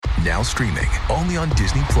Now streaming only on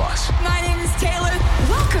Disney+. My name is Taylor.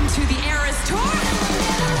 Welcome to the Eras Tour.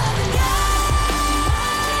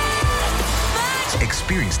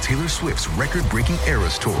 Experience Taylor Swift's record-breaking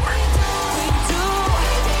Eras Tour.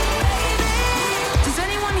 Does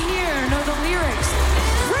anyone here know the lyrics?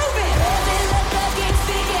 Prove it!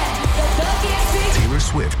 Taylor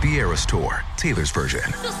Swift The Eras Tour, Taylor's version,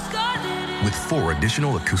 with 4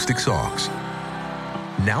 additional acoustic songs.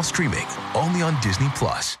 Now streaming only on Disney+.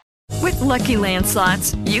 With Lucky Land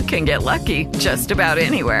Slots, you can get lucky just about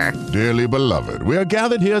anywhere. Dearly beloved, we are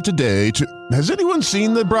gathered here today to... Has anyone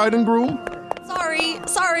seen the bride and groom?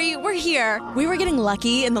 Sorry, we're here. We were getting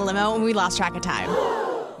lucky in the limo and we lost track of time.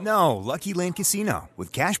 No, Lucky Land Casino,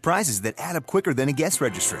 with cash prizes that add up quicker than a guest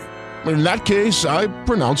registry. In that case, I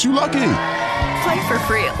pronounce you lucky. Play for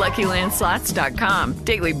free at LuckyLandSlots.com.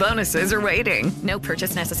 Daily bonuses are waiting. No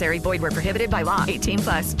purchase necessary. Void where prohibited by law.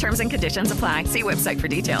 18+. Terms and conditions apply. See website for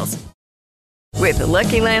details. With the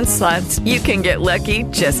Lucky Land Slots, you can get lucky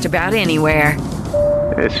just about anywhere.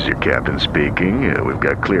 This is your captain speaking. We've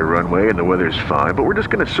got clear runway and the weather's fine, but we're just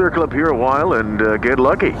going to circle up here a while and get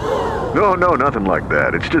lucky. No, nothing like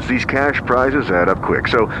that. It's just these cash prizes add up quick.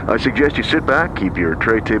 So I suggest you sit back, keep your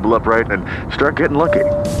tray table upright, and start getting lucky.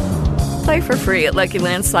 Play for free at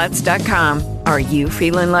LuckyLandSlots.com. Are you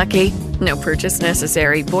feeling lucky? No purchase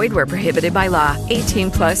necessary. Void where prohibited by law.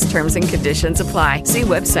 18+ terms and conditions apply. See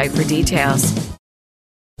website for details.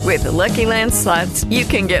 With the Lucky Land Slots, you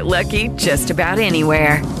can get lucky just about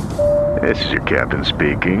anywhere. This is your captain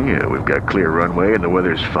speaking. We've got clear runway and the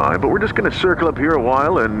weather's fine, but we're just going to circle up here a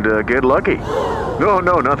while and get lucky. No,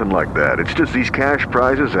 nothing like that. It's just these cash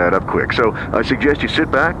prizes add up quick. So I suggest you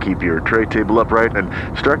sit back, keep your tray table upright, and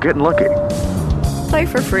start getting lucky. Play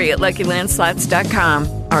for free at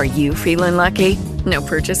LuckyLandSlots.com. Are you feeling lucky? No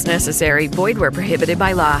purchase necessary. Void where prohibited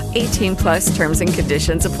by law. 18+ terms and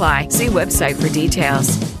conditions apply. See website for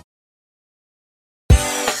details.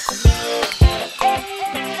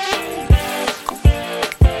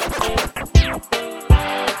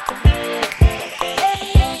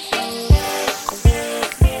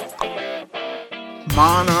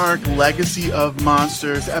 Monarch Legacy of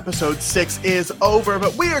Monsters episode 6 is over,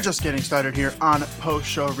 but we are just getting started here on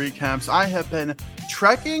post-show recaps. I have been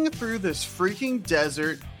trekking through this freaking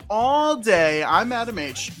desert all day. I'm Adam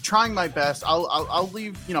H, trying my best. I'll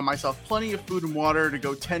leave myself plenty of food and water to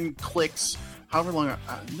go 10 clicks, however long.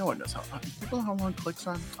 No one knows people know how long clicks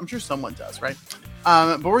are. I'm sure someone does, right?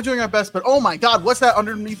 But we're doing our best. But oh my God, what's that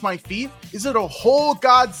underneath my feet? Is it a whole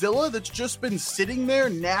Godzilla that's just been sitting there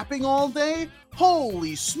napping all day?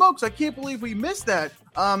 Holy smokes, I can't believe we missed that.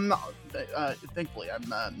 Thankfully,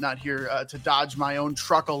 I'm not here to dodge my own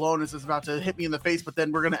truck alone as it's about to hit me in the face, but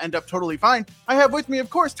then we're going to end up totally fine. I have with me, of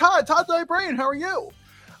course, Todd Brain. How are you?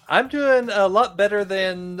 I'm doing a lot better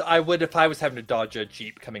than I would if I was having to dodge a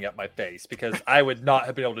Jeep coming up my face, because I would not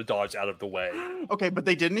have been able to dodge out of the way. Okay, but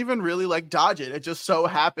they didn't even really dodge it. It just so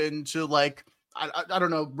happened to I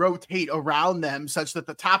don't know, rotate around them such that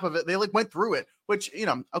the top of it, they went through it, which,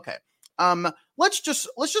 okay. Let's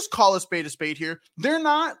just call a spade here. They're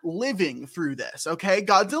not living through this, okay?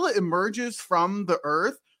 Godzilla emerges from the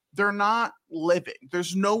earth. They're not living.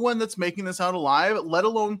 There's no one that's making this out alive, let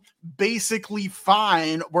alone basically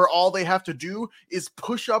fine, where all they have to do is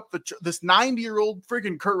push up this 90-year-old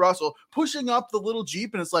freaking Kurt Russell pushing up the little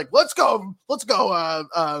Jeep, and it's like, let's go.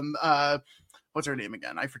 What's her name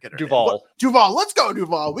again? I forget her Duval. name. Duval. Let's go,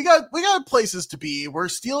 Duval. We got places to be. We're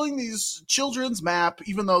stealing these children's map,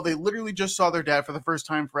 even though they literally just saw their dad for the first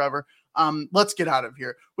time forever. Let's get out of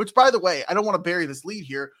here. Which, by the way, I don't want to bury this lead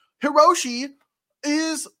here. Hiroshi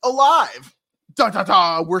is alive.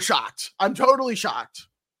 We're shocked. I'm totally shocked.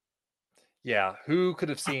 Yeah, who could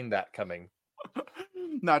have seen that coming?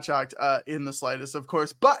 Not shocked in the slightest, of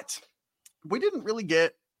course. But we didn't really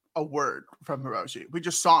get a word from Hiroshi. We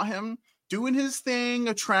just saw him doing his thing,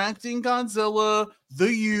 attracting Godzilla, the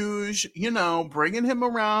huge, bringing him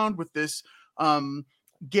around with this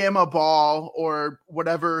gamma ball or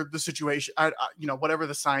whatever the situation, whatever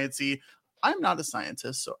the sciencey. I'm not a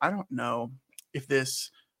scientist, so I don't know if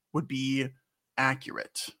this would be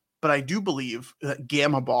accurate, but I do believe that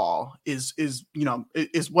gamma ball is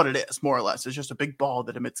what it is, more or less. It's just a big ball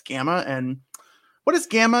that emits gamma. And what is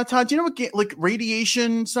gamma, Todd? Do you know what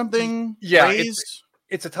radiation something? Yeah, rays?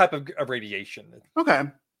 It's a type of radiation. Okay.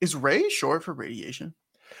 Is ray short for radiation?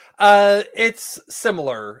 It's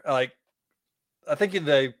similar. I think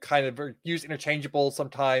they kind of use interchangeable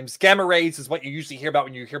sometimes. Gamma rays is what you usually hear about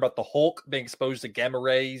when you hear about the Hulk being exposed to gamma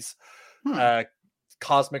rays.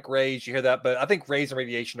 Cosmic rays, you hear that, but I think rays and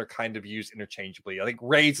radiation are kind of used interchangeably. I think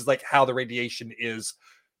rays is how the radiation is,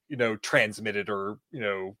 transmitted or,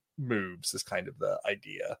 moves is kind of the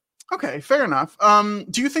idea. Okay, fair enough.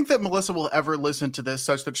 Do you think that Melissa will ever listen to this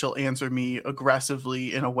such that she'll answer me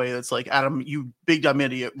aggressively in a way that's like, Adam, you big dumb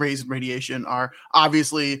idiot, rays and radiation are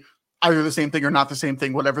obviously either the same thing or not the same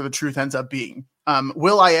thing, whatever the truth ends up being.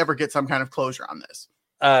 Will I ever get some kind of closure on this?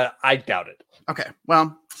 I doubt it. Okay,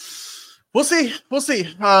 well, we'll see.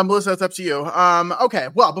 Melissa, it's up to you. Okay,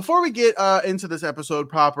 well, before we get into this episode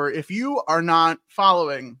proper, if you are not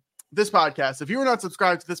following this podcast, if you are not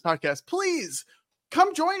subscribed to this podcast, please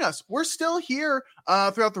come join us. We're still here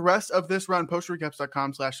throughout the rest of this run.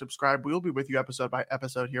 postrecaps.com/subscribe. We will be with you episode by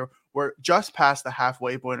episode here. We're just past the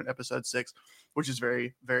halfway point in episode 6, which is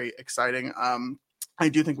very, very exciting. I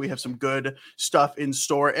do think we have some good stuff in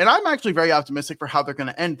store, and I'm actually very optimistic for how they're going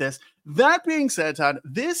to end this. That being said, Todd,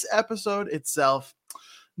 this episode itself,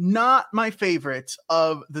 not my favorite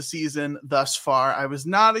of the season thus far. I was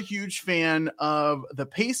not a huge fan of the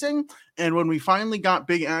pacing, and when we finally got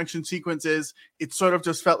big action sequences, it sort of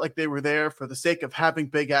just felt like they were there for the sake of having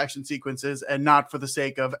big action sequences and not for the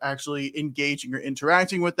sake of actually engaging or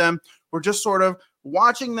interacting with them. We're just sort of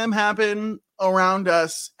watching them happen around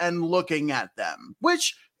us and looking at them,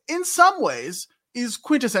 which in some ways is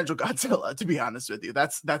quintessential Godzilla, to be honest with you.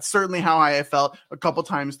 That's certainly how I have felt a couple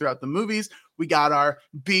times throughout the movies. We got our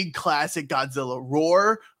big classic Godzilla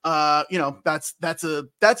roar. That's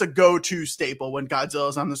a go-to staple when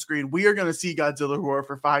Godzilla's on the screen. We are going to see Godzilla roar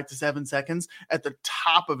for 5 to 7 seconds at the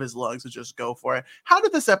top of his lungs, so just go for it. How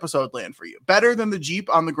did this episode land for you? Better than the Jeep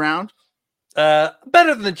on the ground?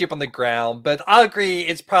 Better than the Jeep on the ground, but I'll agree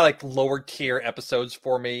it's probably like lower tier episodes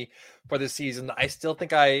for me for this season. I still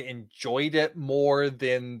think I enjoyed it more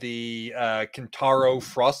than the Kentaro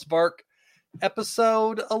Frostbark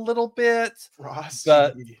episode a little bit.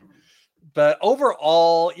 But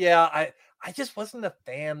overall, yeah, I just wasn't a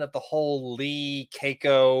fan of the whole Lee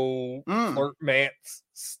Keiko flirtmance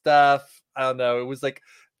stuff. I don't know. It was like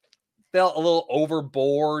felt a little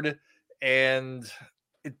overboard, and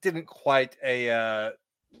it didn't quite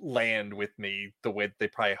land with me the way they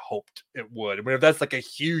probably hoped it would. I mean, if that's like a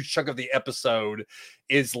huge chunk of the episode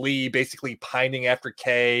is Lee basically pining after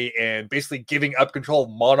Kay and basically giving up control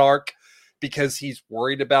of Monarch because he's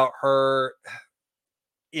worried about her.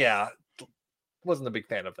 Yeah, wasn't a big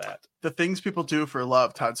fan of that. The things people do for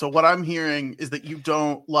love, Todd. So what I'm hearing is that you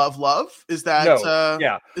don't love? Is that no,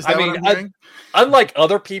 yeah? Is that what I'm hearing? Unlike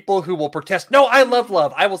other people who will protest, no, I love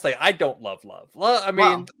love. I will say I don't love love. I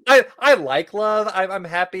mean, wow. I like love. I'm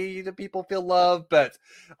happy that people feel love, but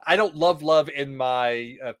I don't love love in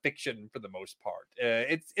my fiction for the most part.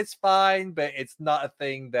 It's fine, but it's not a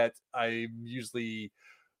thing that I'm usually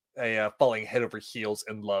falling head over heels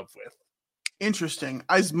in love with. Interesting.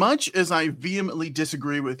 As much as I vehemently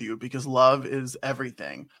disagree with you because love is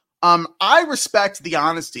everything, I respect the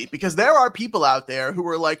honesty, because there are people out there who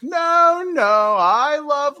are like, no, I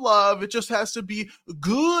love love. It just has to be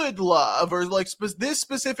good love, or like this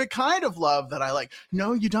specific kind of love that I like.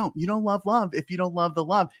 No, you don't. You don't love love if you don't love the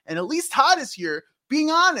love. And at least Todd is here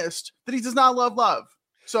being honest that he does not love love.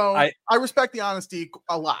 So I respect the honesty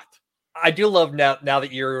a lot. I do love now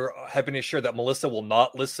that you're have been assured that Melissa will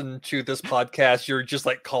not listen to this podcast. You're just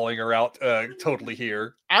like calling her out totally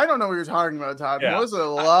here. I don't know what you're talking about, Todd. Yeah. Melissa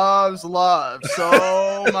loves love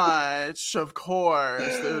so much. Of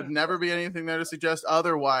course, there would never be anything there to suggest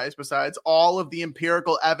otherwise, besides all of the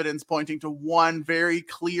empirical evidence pointing to one very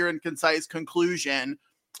clear and concise conclusion.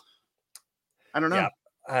 I don't know. Yeah.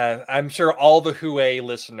 I'm sure all the Hue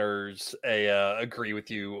listeners agree with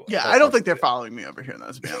you. Yeah, I don't think they're following me over here,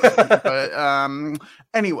 let's be honest with you. But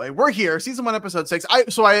anyway, we're here, season 1, episode 6.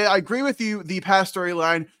 I agree with you. The past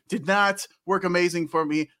storyline did not work amazing for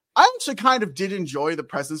me. I actually kind of did enjoy the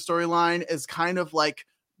present storyline as kind of like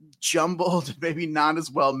jumbled, maybe not as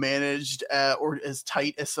well managed or as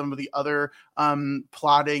tight as some of the other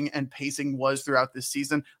plotting and pacing was throughout this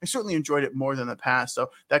season. I certainly enjoyed it more than the past, so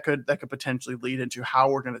that could potentially lead into how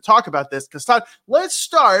we're going to talk about this. Because Todd, let's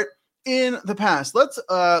start in the past. Let's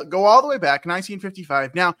go all the way back,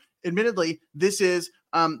 1955. Now, admittedly, this is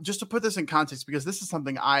just to put this in context, because this is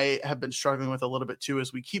something I have been struggling with a little bit too,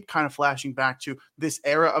 as we keep kind of flashing back to this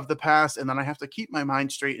era of the past. And then I have to keep my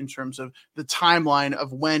mind straight in terms of the timeline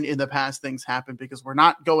of when in the past things happened, because we're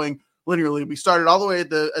not going linearly. We started all the way at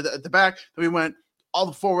the back, then we went all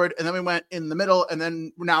the forward, and then we went in the middle, and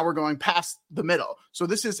then now we're going past the middle. So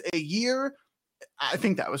this is a year. I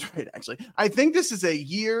think that was right, actually. I think this is a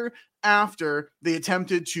year after they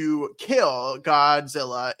attempted to kill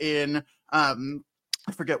Godzilla in,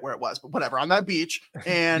 I forget where it was, but whatever, on that beach,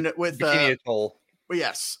 and with Bikini Atoll.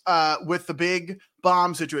 Yes, with the big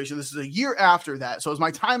bomb situation. This is a year after that. So is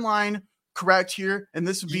my timeline correct here? And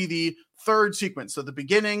this would be the third sequence. So the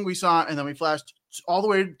beginning we saw, and then we flashed all the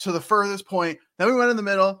way to the furthest point. Then we went in the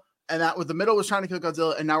middle, and that was the middle was trying to kill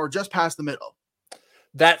Godzilla, and now we're just past the middle.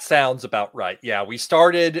 That sounds about right. Yeah, we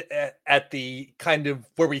started at the kind of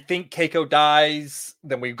where we think Keiko dies.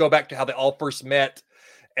 Then we go back to how they all first met.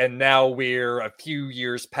 And now we're a few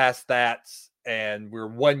years past that. And we're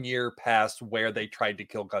 1 year past where they tried to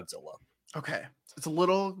kill Godzilla. Okay. It's a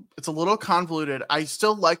little convoluted. I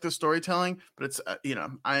still like the storytelling, but it's,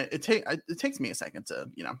 it takes me a second to,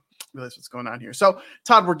 realize what's going on here. So,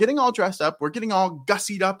 Todd, we're getting all dressed up. We're getting all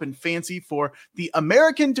gussied up and fancy for the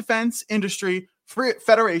American Defense Industry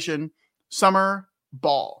Federation Summer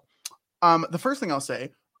Ball. The first thing I'll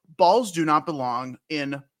say, balls do not belong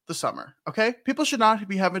in the summer. Okay. People should not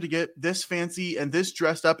be having to get this fancy and this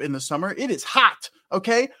dressed up in the summer. It is hot.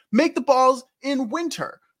 Okay. Make the balls in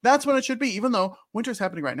winter. That's when it should be, even though winter's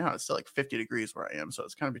happening right now. It's still like 50 degrees where I am. So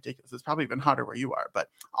it's kind of ridiculous. It's probably even hotter where you are, but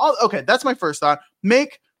okay. That's my first thought.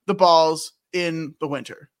 Make the balls in the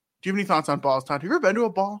winter. Do you have any thoughts on balls, Todd? Have you ever been to a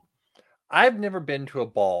ball? I've never been to a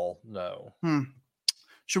ball. No.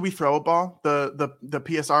 Should we throw a ball? The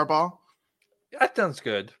PSR ball? That sounds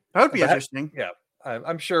good. That would be interesting. Yeah.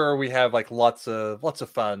 I'm sure we have like lots of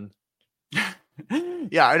fun.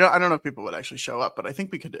 Yeah, I don't know if people would actually show up, but I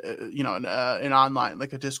think we could, an online,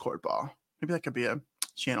 like a Discord ball. Maybe that could be a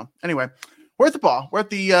channel. Anyway, we're at the ball. We're at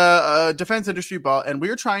the defense industry ball, and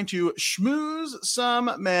we're trying to schmooze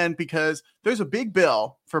some men because there's a big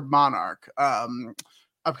bill for Monarch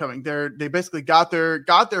upcoming. They basically got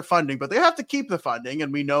their funding, but they have to keep the funding.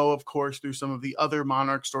 And we know, of course, through some of the other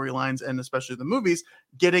Monarch storylines and especially the movies,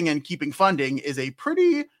 getting and keeping funding is a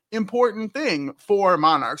pretty important thing for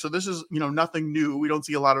Monarch. So this is, nothing new. We don't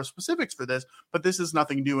see a lot of specifics for this, but this is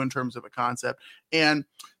nothing new in terms of a concept. And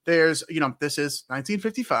there's, this is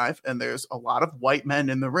 1955 and there's a lot of white men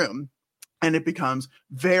in the room. And it becomes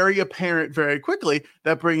very apparent very quickly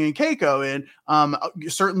that bringing Keiko in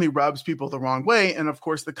certainly rubs people the wrong way. And of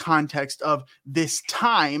course, the context of this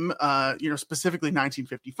time, specifically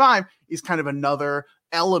 1955, is kind of another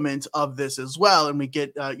element of this as well. And we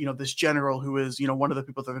get, this general who is, one of the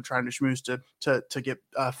people that are trying to schmooze to get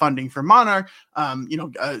funding for Monarch.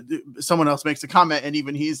 Someone else makes a comment, and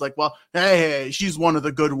even he's like, "Well, hey, she's one of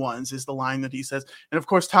the good ones," is the line that he says. And of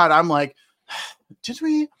course, Todd, I'm like, did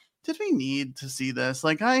we need to see this?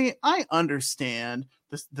 Like, I understand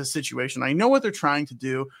the situation. I know what they're trying to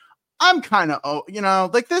do. I'm kind of,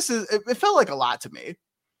 it felt like a lot to me.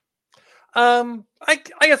 I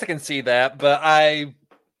guess I can see that, but I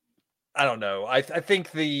don't know. I think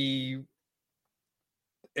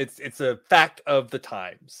it's a fact of the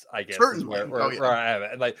times, I guess. Certainly. Where I am.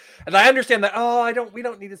 And I understand that, we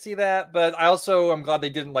don't need to see that, but I'm glad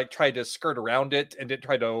they didn't try to skirt around it and didn't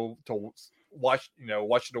try to wash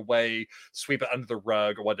it away, sweep it under the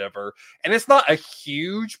rug or whatever. And it's not a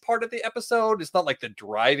huge part of the episode. It's not like the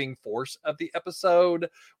driving force of the episode,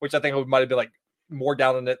 which I think we might have been more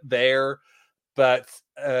down on it there. But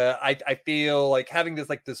I feel like having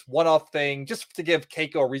this one-off thing just to give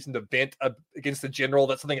Keiko a reason to vent against the general,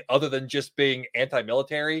 that's something other than just being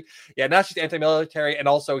anti-military. Yeah, not just anti-military, and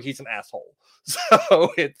also he's an asshole.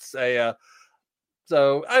 So it's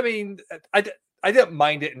I didn't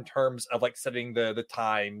mind it in terms of setting the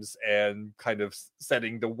times and kind of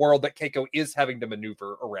setting the world that Keiko is having to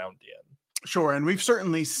maneuver around in. Sure. And we've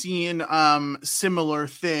certainly seen similar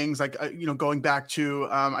things going back to,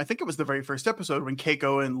 I think it was the very first episode when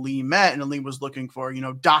Keiko and Lee met, and Lee was looking for,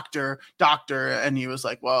 doctor. And he was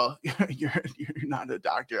like, well, you're not a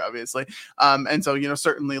doctor, obviously. And so,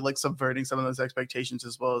 certainly subverting some of those expectations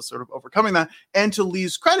as well as sort of overcoming that. And to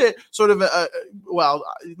Lee's credit, sort of,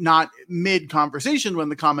 not mid conversation when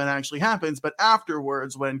the comment actually happens, but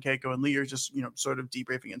afterwards when Keiko and Lee are just, sort of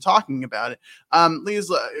debriefing and talking about it.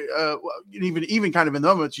 Lee's even kind of in the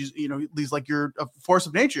moment, she's, Lee's like, you're a force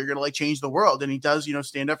of nature. You're going to change the world. And he does,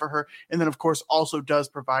 stand up for her. And then of course also does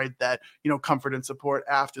provide that, comfort and support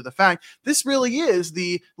after the fact. This really is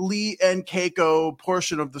the Lee and Keiko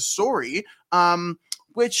portion of the story,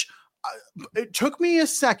 which it took me a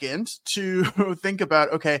second to think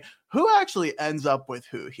about, okay, who actually ends up with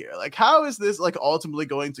who here? How is this ultimately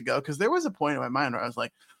going to go? Because there was a point in my mind where I was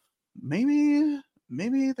like, maybe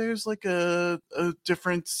there's a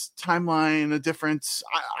different timeline, a different,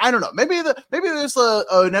 I don't know. Maybe there's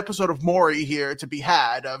an episode of Maury here to be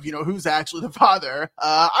had of, who's actually the father.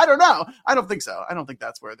 I don't know. I don't think so. I don't think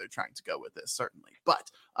that's where they're trying to go with this, certainly. But,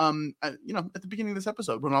 at the beginning of this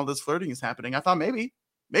episode, when all this flirting is happening, I thought maybe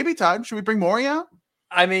Todd, should we bring Maury out?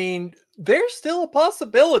 I mean, there's still a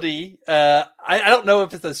possibility. I don't know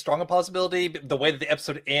if it's as strong a possibility, but the way that the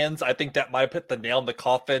episode ends, I think that might put the nail in the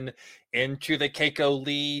coffin into the Keiko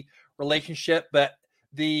Lee relationship, but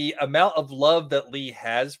the amount of love that Lee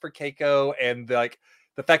has for Keiko and like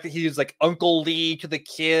the fact that he's like Uncle Lee to the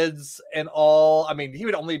kids and all, I mean, he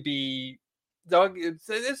would only be Doug.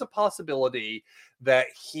 It's a possibility that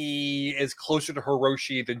he is closer to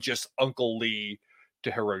Hiroshi than just Uncle Lee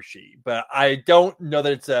to Hiroshi, but I don't know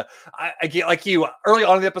that it's I get like you early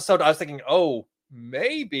on in the episode. I was thinking, oh,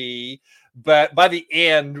 maybe, but by the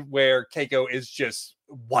end, where Keiko is just,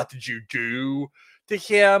 what did you do to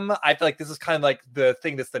him? I feel like this is kind of like the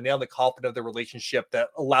thing that's the nail in the coffin of the relationship that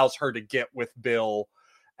allows her to get with Bill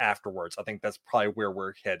afterwards. I think that's probably where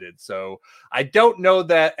we're headed. So I don't know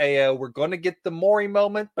that we're going to get the Mori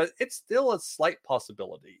moment, but it's still a slight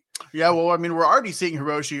possibility. Yeah, well, I mean, we're already seeing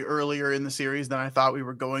Hiroshi earlier in the series than I thought we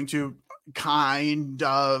were going to. Kind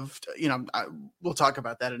of, we'll talk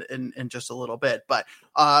about that in just a little bit. But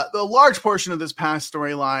the large portion of this past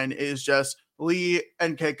storyline is just Lee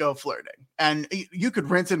and Keiko flirting. And you could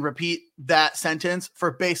rinse and repeat that sentence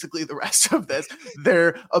for basically the rest of this.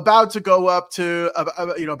 They're about to go up to,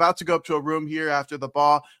 a room here after the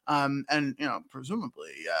ball, and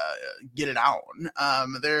presumably get it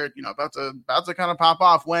on. They're about to kind of pop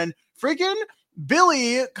off when freaking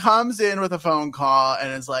Billy comes in with a phone call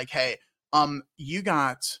and is like, "Hey, you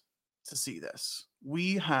got to see this.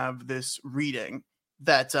 We have this reading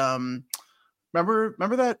that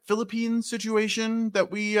remember that Philippine situation that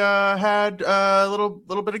we had a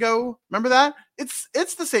little bit ago? Remember that?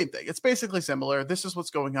 It's the same thing. It's basically similar. This is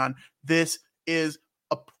what's going on. This is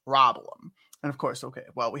a problem." And of course, okay,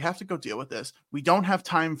 well, we have to go deal with this. We don't have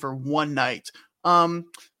time for one night.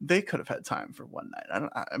 They could have had time for one night.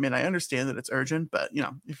 I understand that it's urgent, but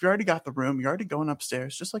if you already got the room, you're already going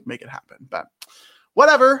upstairs, just like make it happen. But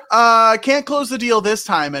whatever. Can't close the deal this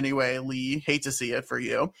time anyway, Lee. Hate to see it for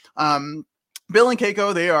you. Bill and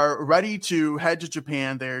Keiko, they are ready to head to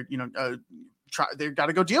Japan. They're, they've got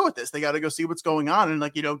to go deal with this. They got to go see what's going on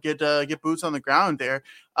and get boots on the ground there.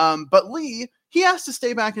 But Lee, he has to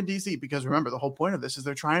stay back in DC because remember, the whole point of this is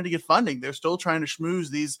they're trying to get funding. They're still trying to schmooze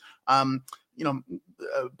these,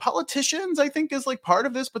 politicians, I think, is like part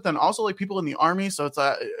of this, but then also like people in the army. So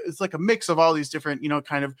it's like a mix of all these different,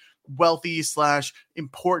 kind of wealthy /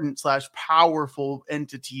 important / powerful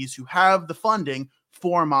entities who have the funding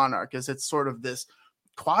for Monarch, as it's sort of this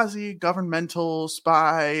quasi-governmental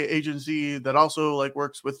spy agency that also like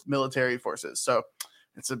works with military forces. So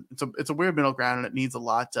it's a weird middle ground, and it needs a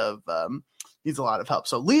lot of help.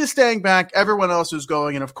 So Lee is staying back, everyone else is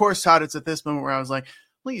going, and of course, Todd, it's at this moment where I was like,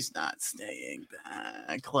 Lee's not staying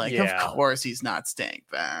back. Like, yeah. Of course he's not staying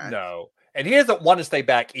back. No. And he doesn't want to stay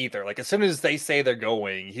back either. Like, as soon as they say they're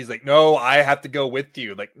going, he's like, "No, I have to go with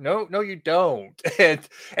you." Like, no, you don't. And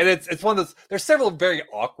it's one of those. There's several very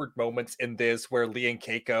awkward moments in this where Lee and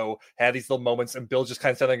Keiko had these little moments, and Bill just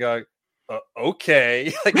kind of sitting there going,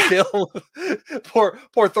 "Okay." Like Bill,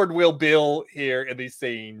 poor third wheel Bill here in these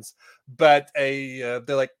scenes. But they're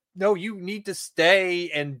like, "No, you need to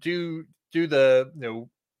stay and do the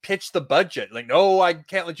pitch the budget." Like, "No, I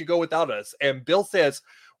can't let you go without us." And Bill says,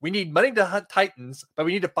 "We need money to hunt Titans, but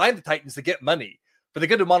we need to find the Titans to get money. For the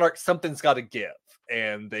good of Monarch, something's got to give."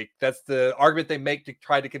 And that's the argument they make to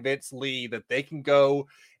try to convince Lee that they can go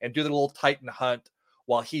and do the little Titan hunt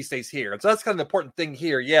while he stays here. And so that's kind of the important thing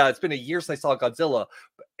here. Yeah, it's been a year since I saw Godzilla,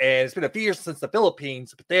 and it's been a few years since the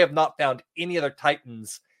Philippines, but they have not found any other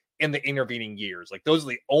Titans in the intervening years. Like, those are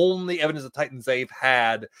the only evidence of Titans they've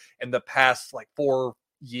had in the past, 4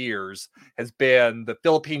 years, has been the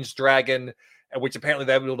Philippines dragon, which apparently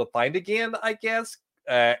they've been able to find again, I guess,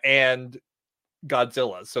 and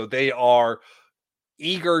Godzilla. So they are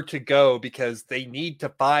eager to go because they need to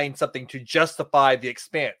find something to justify the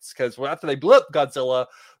expense. Because after they blew up Godzilla,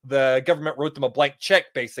 the government wrote them a blank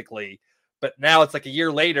check, basically. But now it's like a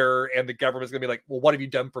year later, and the government's going to be like, "Well, what have you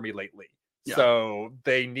done for me lately?" Yeah. So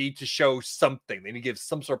they need to show something. They need to give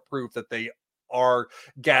some sort of proof that they are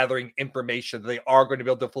gathering information. They are going to be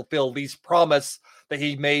able to fulfill Lee's promise that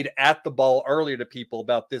he made at the ball earlier to people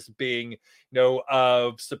about this being,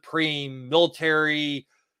 of supreme military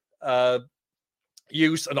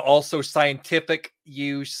use and also scientific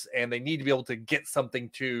use, and they need to be able to get something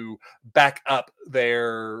to back up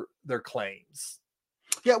their claims.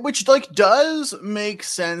 Yeah, which does make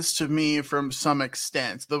sense to me from some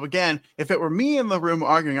extent. Though again, if it were me in the room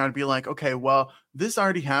arguing, I'd be like, okay, well, this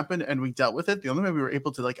already happened and we dealt with it. The only way we were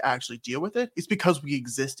able to actually deal with it is because we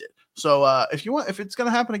existed. So if it's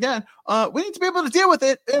going to happen again, we need to be able to deal with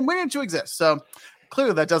it, and we need to exist. So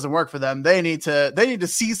clearly that doesn't work for them. They need to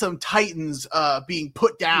see some Titans being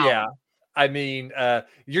put down. Yeah. I mean,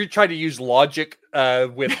 you're trying to use logic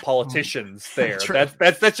with politicians there. True.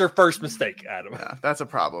 That's your first mistake, Adam. Yeah, that's a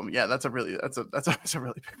problem. Yeah, that's a really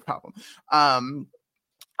big problem.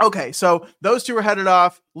 Okay, so those two are headed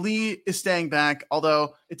off. Lee is staying back,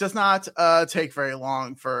 although it does not take very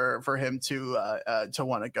long for him to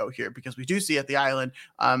want to go here, because we do see at the island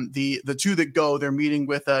the two that go. They're meeting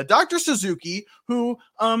with Dr. Suzuki, who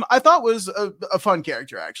I thought was a fun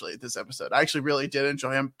character actually. This episode, I actually really did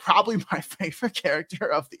enjoy him. Probably my favorite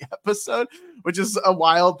character of the episode, which is a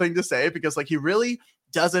wild thing to say because like he really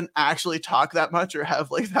doesn't actually talk that much or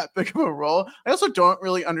have like that big of a role. I also don't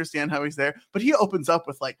really understand how he's there, but he opens up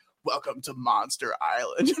with like, "Welcome to Monster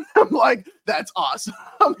Island." I'm like, that's awesome.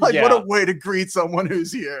 I'm like, What a way to greet someone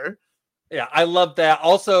who's here. Yeah, I love that.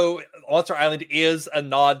 Also, Monster Island is a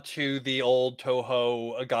nod to the old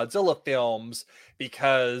Toho Godzilla films,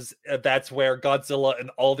 because that's where Godzilla and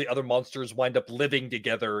all the other monsters wind up living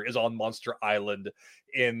together, is on Monster Island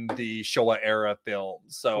in the Showa era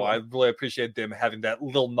films. So cool. I really appreciate them having that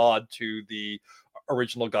little nod to the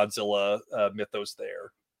original Godzilla mythos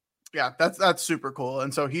there. Yeah, that's super cool.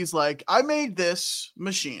 And so he's like, "I made this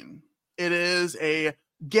machine. It is a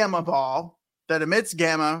gamma ball that emits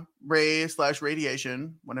gamma rays /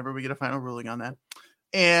 radiation," whenever we get a final ruling on that.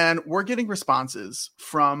 And we're getting responses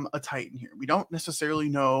from a Titan here. We don't necessarily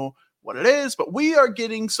know what it is, but we are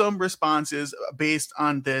getting some responses based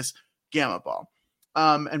on this gamma ball.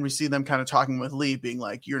 And we see them kind of talking with Lee, being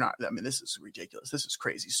like, "You're not, I mean, this is ridiculous. This is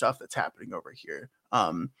crazy stuff that's happening over here."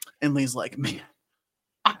 And Lee's like, "Man,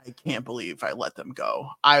 I can't believe I let them go.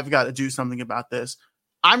 I've got to do something about this.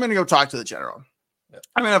 I'm going to go talk to the general.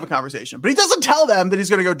 I'm going to have a conversation." But he doesn't tell them that he's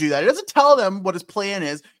going to go do that. He doesn't tell them what his plan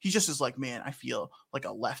is. He just is like, "Man, I feel like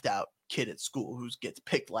a left out kid at school who gets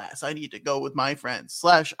picked last. I need to go with my friends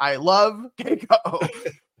 / I love Keiko."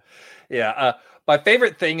 Yeah. My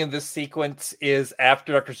favorite thing in this sequence is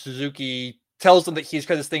after Dr. Suzuki tells them that he's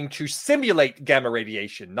got this thing to simulate gamma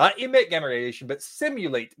radiation, not emit gamma radiation, but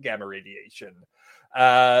simulate gamma radiation.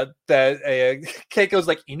 Keiko's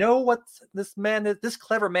like, "You know what, this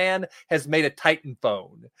clever man has made a Titan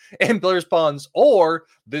phone." And Bill responds, "Or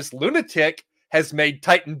this lunatic has made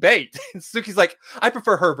Titan bait." And Suzuki's like, "I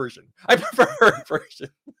prefer her version.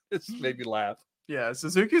 It's made me laugh. Yeah,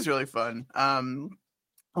 Suzuki's really fun.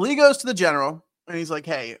 Lee goes to the general and he's like,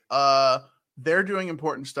 "Hey, they're doing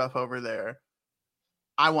important stuff over there.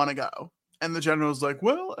 I want to go." And the general's like,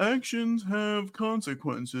 "Well, actions have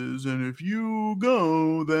consequences, and if you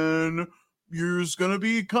go, then there's going to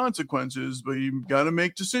be consequences, but you've got to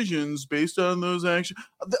make decisions based on those actions."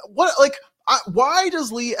 Why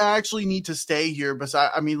does Lee actually need to stay here?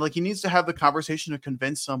 Besides, I mean, like, he needs to have the conversation to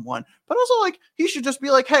convince someone, but also, like, he should just be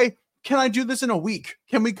like, "Hey, can I do this in a week?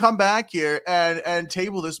 Can we come back here and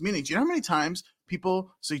table this meeting?" Do you know how many times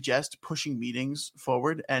people suggest pushing meetings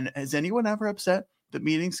forward? And has anyone ever upset that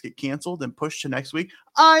meetings get canceled and pushed to next week?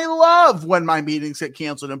 I love when my meetings get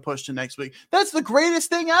canceled and pushed to next week. That's the greatest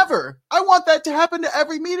thing ever. I want that to happen to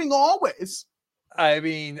every meeting always. I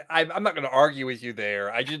mean, I'm not going to argue with you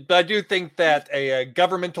there. But I do think that a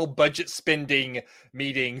governmental budget spending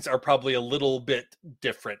meetings are probably a little bit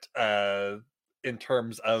different in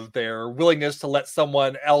terms of their willingness to let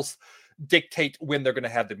someone else dictate when they're going to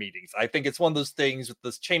have the meetings. I think it's one of those things with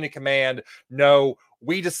this chain of command. No,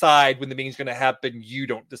 we decide when the meeting's going to happen. You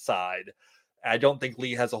don't decide. I don't think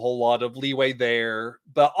Lee has a whole lot of leeway there.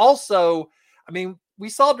 But also, I mean, we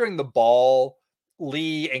saw during the ball,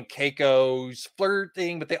 Lee and Keiko's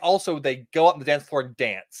flirting, but they go out on the dance floor and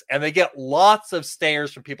dance. And they get lots of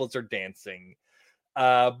stares from people as they're dancing.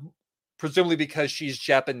 Presumably because she's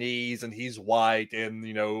Japanese and he's white and,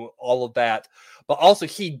 you know, all of that. But also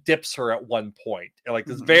he dips her at one point. And like,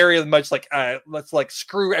 this very much like, let's like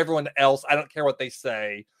screw everyone else. I don't care what they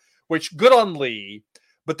say, which good on Lee.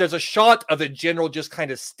 But there's a shot of the general just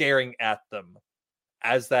kind of staring at them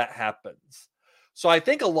as that happens. So I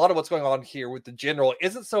think a lot of what's going on here with the general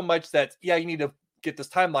isn't so much that, yeah, you need to get this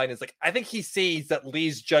timeline. It's like, I think he sees that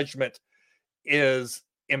Lee's judgment is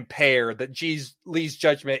impaired, that Lee's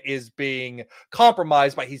judgment is being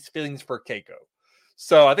compromised by his feelings for Keiko.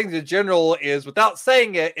 So I think the general is, without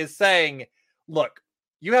saying it, is saying, look,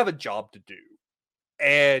 you have a job to do,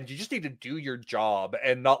 and you just need to do your job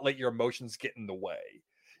and not let your emotions get in the way.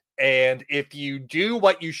 And if you do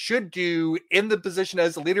what you should do in the position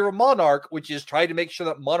as a leader of Monarch, which is try to make sure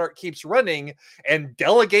that Monarch keeps running and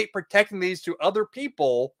delegate protecting these to other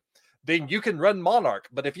people, then you can run Monarch.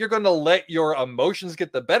 But if you're going to let your emotions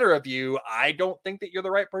get the better of you, I don't think that you're the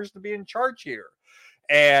right person to be in charge here.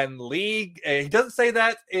 And Lee, he doesn't say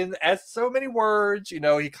that in as so many words. He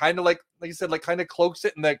kind of like you said, like kind of cloaks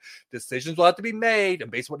it, and like decisions will have to be made,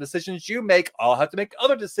 and based on what decisions you make, I'll have to make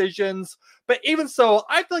other decisions. But even so,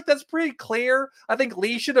 I feel like that's pretty clear. I think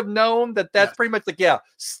Lee should have known that that's pretty much like, yeah,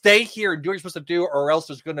 stay here and do what you're supposed to do, or else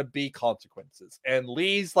there's going to be consequences. And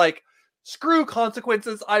Lee's like, screw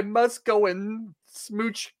consequences. I must go and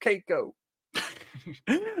smooch Keiko.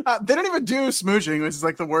 They don't even do smooching, which is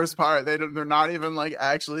like the worst part. They're not even like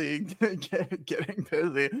actually getting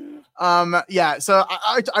busy. So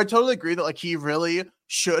I totally agree that like he really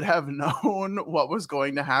should have known what was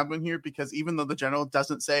going to happen here, because even though the general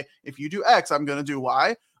doesn't say, if you do X, I'm going to do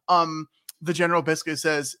Y, the general basically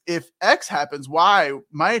says, if X happens, Y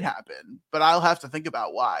might happen, but I'll have to think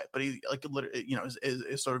about Y. But he like literally,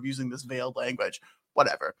 is sort of using this veiled language.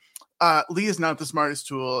 Whatever. Lee is not the smartest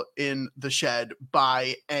tool in the shed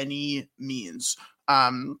by any means,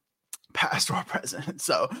 past or present.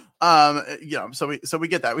 So, so we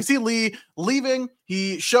get that. We see Lee leaving.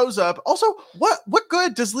 He shows up. Also, what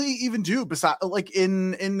good does Lee even do besides like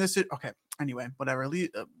in this? Okay. Anyway, whatever. Lee,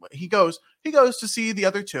 he goes to see the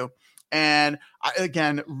other two. And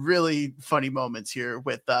again, really funny moments here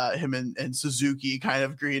with him and Suzuki kind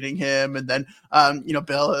of greeting him. And then,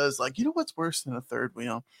 Bill is like, what's worse than a third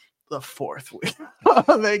wheel? The fourth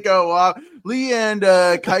wheel. They go off. Lee and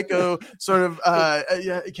Keiko sort of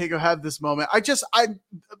Keiko have this moment.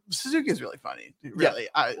 Suzuki is really funny. Really,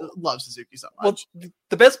 I love Suzuki so much. Well,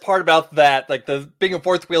 the best part about that, like the being a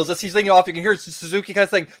fourth wheel, is as he's thinking off, you can hear Suzuki kind of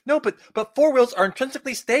saying, "No, but four wheels are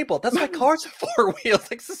intrinsically stable. That's why cars are four wheels."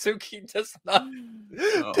 Like Suzuki does not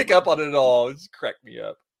pick up on it at all. It's cracked me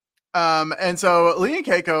up. And so Lee and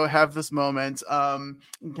Keiko have this moment, kind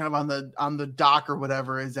of on the dock or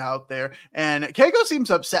whatever is out there, and Keiko seems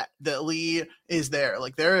upset that Lee is there.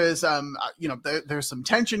 Like there is, there's some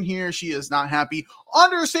tension here. She is not happy,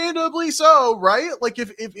 understandably so, right? Like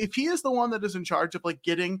if he is the one that is in charge of like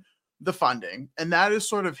getting the funding, and that is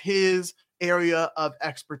sort of his area of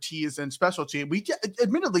expertise and specialty. We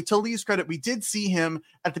admittedly, to Lee's credit, we did see him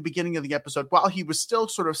at the beginning of the episode while he was still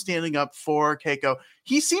sort of standing up for Keiko.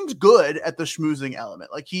 He seemed good at the schmoozing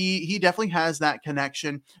element. Like he definitely has that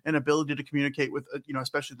connection and ability to communicate with,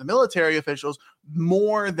 especially the military officials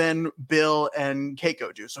more than Bill and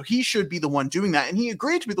Keiko do. So he should be the one doing that. And he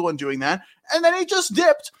agreed to be the one doing that. And then he just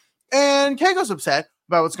dipped, and Keiko's upset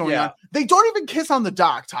about what's going on. They don't even kiss on the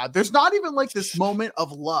dock, Todd. There's not even like this moment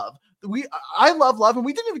of love. I love love, and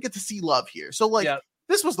we didn't even get to see love here. So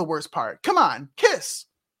this was the worst part. Come on, kiss.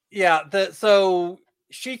 Yeah. So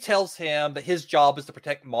she tells him that his job is to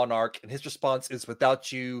protect Monarch, and his response is,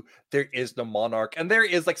 "Without you, there is no Monarch." And there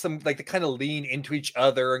is like some like they kind of lean into each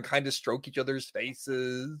other and kind of stroke each other's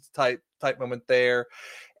faces type moment there.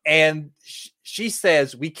 And she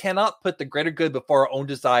says, "We cannot put the greater good before our own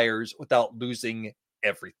desires without losing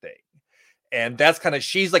everything." And that's kind of,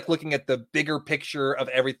 she's like looking at the bigger picture of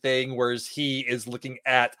everything, whereas he is looking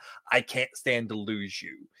at, I can't stand to lose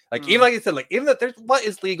you. Like, even like I said, like, even that there's, what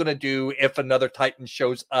is Lee going to do if another Titan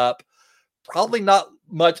shows up? Probably not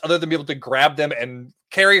much other than be able to grab them and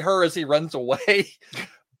carry her as he runs away.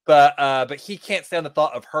 But he can't stand the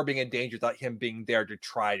thought of her being in danger without him being there to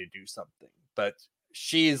try to do something. But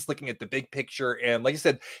she is looking at the big picture, and like I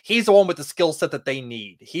said, he's the one with the skill set that they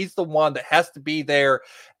need. He's the one that has to be there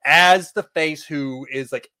as the face who is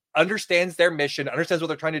like understands their mission, understands what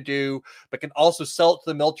they're trying to do, but can also sell it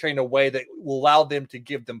to the military in a way that will allow them to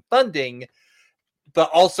give them funding, but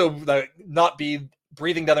also not be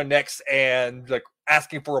breathing down their necks and like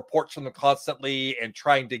asking for reports from them constantly and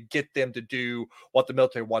trying to get them to do what the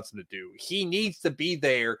military wants them to do. He needs to be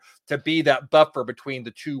there to be that buffer between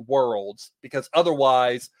the two worlds, because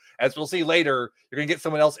otherwise, as we'll see later, you're going to get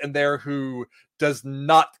someone else in there who does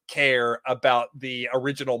not care about the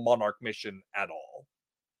original Monarch mission at all.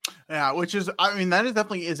 Yeah, which is, I mean, that is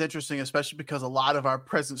definitely is interesting, especially because a lot of our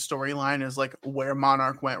present storyline is like where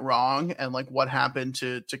Monarch went wrong and like what happened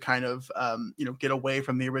to kind of, get away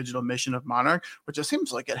from the original mission of Monarch, which it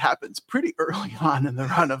seems like it happens pretty early on in the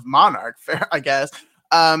run of Monarch, fair, I guess.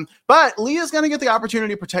 But Lee is going to get the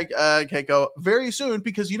opportunity to protect Keiko very soon,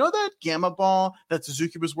 because that gamma ball that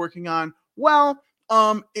Suzuki was working on, well,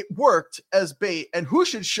 it worked as bait, and who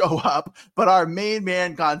should show up but our main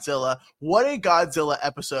man Godzilla. What a Godzilla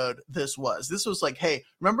episode this was. This was like, hey,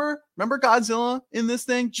 remember Godzilla in this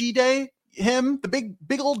thing? G-Day, him, the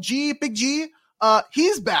big old G, big G,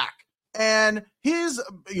 he's back. And he's,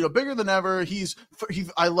 bigger than ever.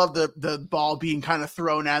 I love the ball being kind of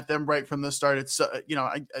thrown at them right from the start. It's,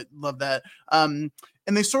 I love that. And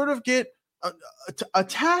they sort of get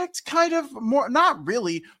attacked kind of more, not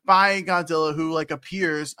really, by Godzilla, who like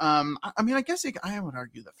appears. I mean, I guess I would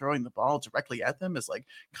argue that throwing the ball directly at them is like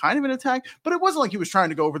kind of an attack, but it wasn't like he was trying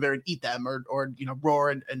to go over there and eat them or roar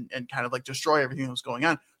and kind of like destroy everything that was going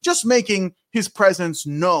on, just making his presence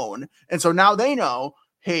known. And so now they know,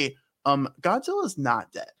 hey, Godzilla is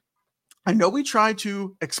not dead. I know we tried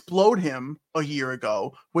to explode him a year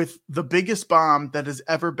ago with the biggest bomb that has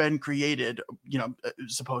ever been created,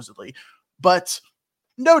 supposedly, but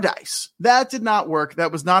no dice. That did not work.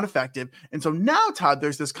 That was not effective. And so now, Todd,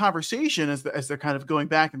 there's this conversation as they're kind of going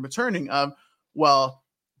back and returning of, well,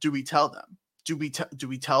 do we tell them? Do we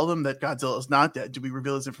tell them that Godzilla is not dead? Do we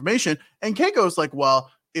reveal this information? And Keiko's like,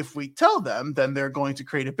 well, if we tell them, then they're going to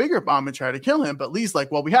create a bigger bomb and try to kill him. But Lee's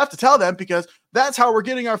like, well, we have to tell them because that's how we're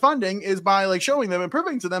getting our funding, is by like showing them and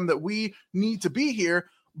proving to them that we need to be here.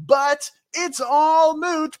 But it's all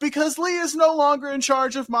moot because Lee is no longer in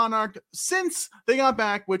charge of Monarch since they got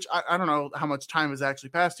back, which I don't know how much time has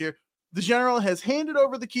actually passed here. The general has handed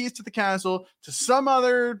over the keys to the castle to some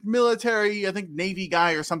other military, I think Navy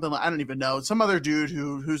guy or something. I don't even know. Some other dude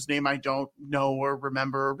whose name I don't know or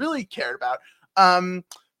remember or really cared about.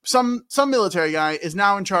 Some military guy is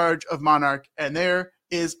now in charge of Monarch, and there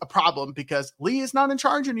is a problem because Lee is not in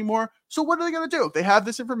charge anymore. So what are they going to do? They have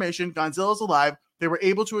this information. Godzilla's alive. They were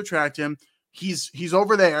able to attract him. He's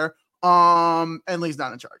over there. And Lee's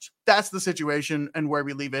not in charge. That's the situation and where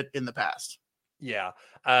we leave it in the past. Yeah.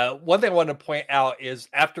 One thing I want to point out is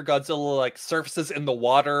after Godzilla like surfaces in the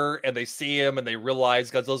water and they see him and they realize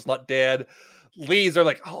Godzilla's not dead, Lee's are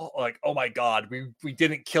like, oh my God, we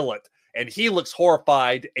didn't kill it. And he looks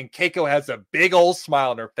horrified, and Keiko has a big old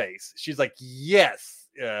smile on her face. She's like, yes.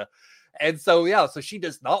 And so she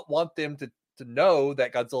does not want them to know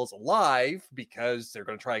that Godzilla's alive because they're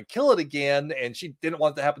going to try and kill it again. And she didn't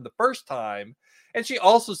want it to happen the first time. And she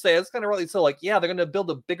also says, kind of really so like, yeah, they're going to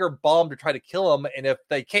build a bigger bomb to try to kill him. And if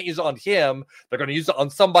they can't use it on him, they're going to use it on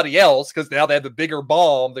somebody else because now they have the bigger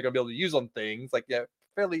bomb they're going to be able to use on things. Like, yeah,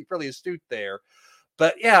 fairly astute there.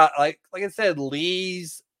 But yeah, like I said,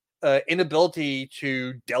 Lee's inability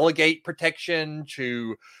to delegate protection,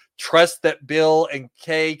 to trust that Bill and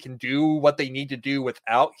Kay can do what they need to do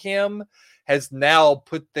without him, has now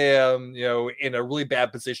put them, in a really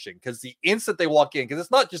bad position. Because the instant they walk in, because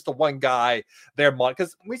it's not just the one guy there,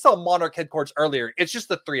 because we saw Monarch headquarters earlier, it's just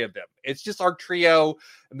the three of them. It's just our trio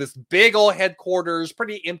and this big old headquarters,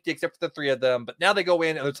 pretty empty except for the three of them. But now they go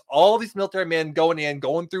in and there's all these military men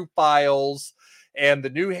going through files. And the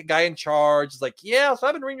new guy in charge is like, yeah, so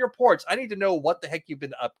I've been reading your reports. I need to know what the heck you've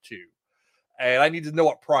been up to. And I need to know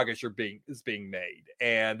what progress is being made.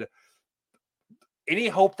 And any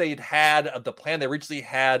hope they'd had of the plan they originally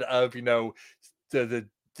had of, the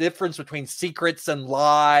difference between secrets and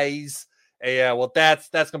lies. Yeah, well, that's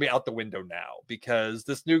going to be out the window now because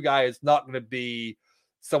this new guy is not going to be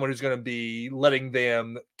someone who's going to be letting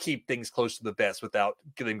them keep things close to the vest without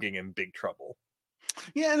them getting in big trouble.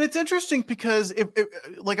 Yeah, and it's interesting because if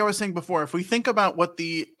like I was saying before, if we think about what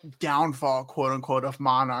the downfall, quote unquote, of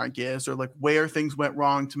Monarch is, or like where things went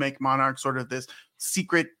wrong to make Monarch sort of this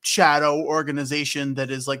secret shadow organization that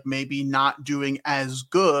is like maybe not doing as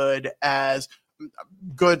good,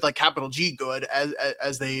 like capital G good,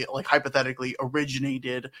 as they like hypothetically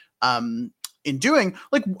originated in doing,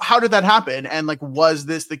 like, how did that happen? And like, was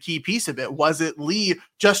this the key piece of it? Was it Lee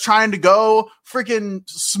just trying to go freaking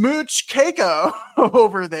smooch Keiko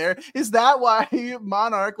over there? Is that why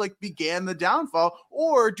Monarch like began the downfall?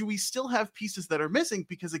 Or do we still have pieces that are missing?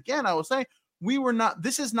 Because again, I will say,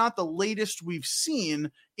 this is not the latest we've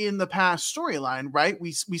seen in the past storyline, right?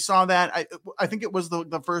 We saw that, I think it was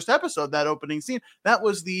the first episode, that opening scene, that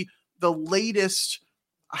was the latest.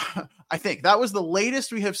 I think that was the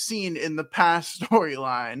latest we have seen in the past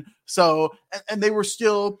storyline. So, and they were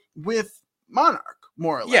still with Monarch,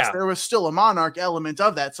 more or less. Yeah. There was still a Monarch element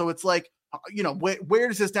of that. So it's like, where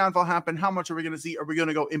does this downfall happen? How much are we going to see? Are we going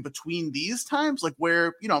to go in between these times? Like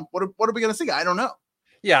where, what are we going to see? I don't know.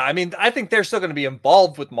 Yeah, I mean, I think they're still going to be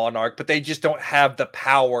involved with Monarch, but they just don't have the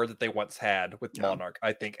power that they once had with Monarch,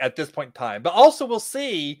 I think, at this point in time. But also we'll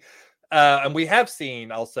see, and we have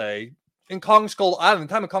seen, I'll say, in Kong Skull Island,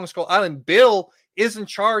 the time of Kong Skull Island, Bill is in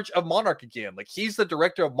charge of Monarch again. Like, he's the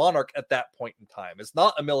director of Monarch at that point in time. It's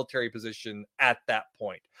not a military position at that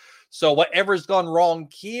point. So whatever's gone wrong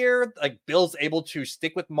here, like, Bill's able to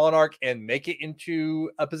stick with Monarch and make it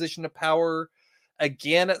into a position of power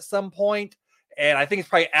again at some point. And I think it's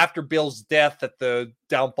probably after Bill's death that the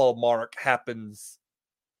downfall of Monarch happens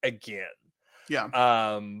again. Yeah.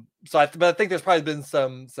 But I think there's probably been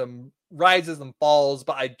some rises and falls,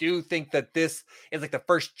 but I do think that this is like the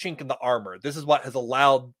first chink in the armor. This is what has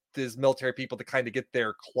allowed these military people to kind of get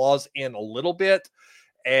their claws in a little bit.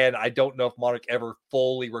 And I don't know if Monarch ever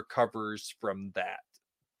fully recovers from that.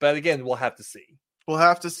 But again, we'll have to see. We'll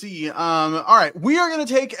have to see. All right, we are going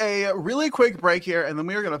to take a really quick break here, and then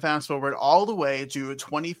we are going to fast forward all the way to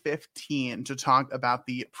 2015 to talk about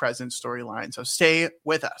the present storyline. So stay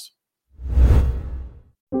with us.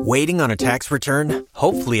 Waiting on a tax return?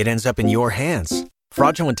 Hopefully it ends up in your hands.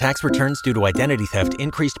 Fraudulent tax returns due to identity theft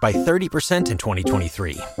increased by 30% in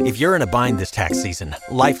 2023. If you're in a bind this tax season,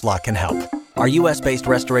 LifeLock can help. Our U.S.-based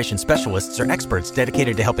restoration specialists are experts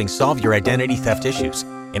dedicated to helping solve your identity theft issues.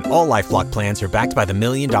 And all LifeLock plans are backed by the $1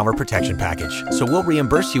 Million Protection Package. So we'll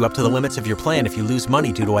reimburse you up to the limits of your plan if you lose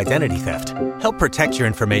money due to identity theft. Help protect your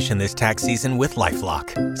information this tax season with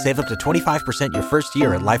LifeLock. Save up to 25% your first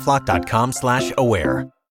year at LifeLock.com/aware.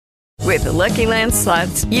 With the Lucky Land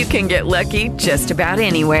Slots, you can get lucky just about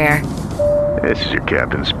anywhere. This is your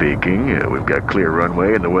captain speaking. We've got clear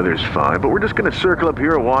runway and the weather's fine, but we're just going to circle up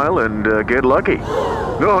here a while and get lucky.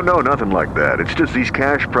 No, nothing like that. It's just these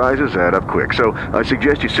cash prizes add up quick. So I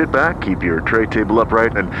suggest you sit back, keep your tray table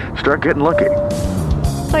upright, and start getting lucky.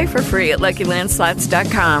 Play for free at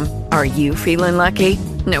LuckyLandSlots.com. Are you feeling lucky?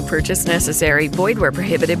 No purchase necessary. Void where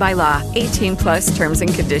prohibited by law. 18+ terms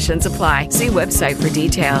and conditions apply. See website for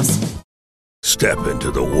details. Step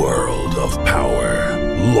into the world of power,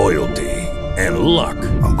 loyalty, and luck.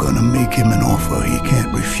 I'm gonna make him an offer he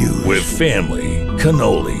can't refuse. With family,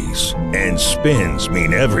 cannolis, and spins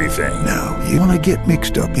mean everything. Now, you wanna get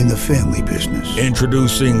mixed up in the family business.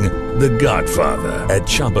 Introducing The Godfather at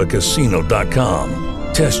ChumbaCasino.com.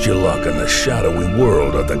 Test your luck in the shadowy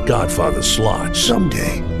world of The Godfather slot.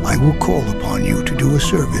 Someday, I will call upon you to do a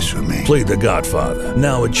service for me. Play The Godfather,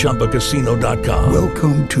 now at ChumbaCasino.com.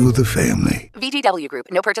 Welcome to the family. VGW Group.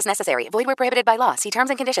 No purchase necessary. Void where prohibited by law. See terms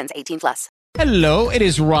and conditions. 18+. Hello, it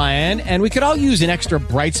is Ryan, and we could all use an extra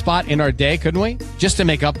bright spot in our day, couldn't we? Just to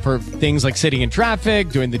make up for things like sitting in traffic,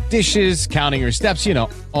 doing the dishes, counting your steps, you know,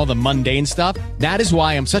 all the mundane stuff. That is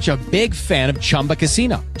why I'm such a big fan of Chumba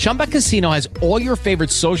Casino. Chumba Casino has all your favorite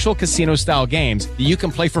social casino-style games that you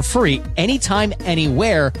can play for free anytime,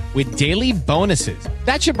 anywhere with daily bonuses.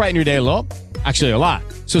 That should brighten your day a little. Actually, a lot.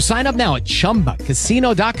 So sign up now at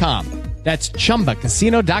ChumbaCasino.com. That's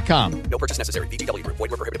ChumbaCasino.com. No purchase necessary. VGW Group.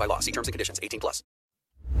 Void where prohibited by law. See terms and conditions. 18+.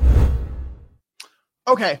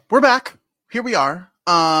 Okay, we're back. Here we are.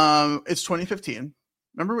 It's 2015.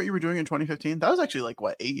 Remember what you were doing in 2015? That was actually like,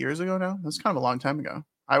 what, 8 years ago now? That's kind of a long time ago.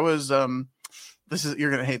 I was,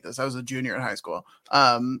 you're going to hate this. I was a junior in high school.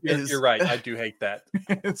 You're right. I do hate that.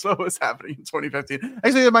 It's what was happening in 2015.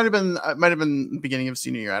 Actually, it might have been the beginning of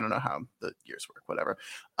senior year. I don't know how the years work, whatever.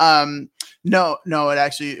 No,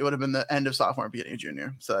 it would have been the end of sophomore, beginning of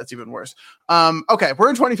junior. So that's even worse. Okay, we're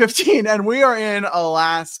in 2015 and we are in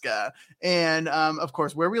Alaska. And of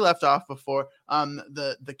course, where we left off before,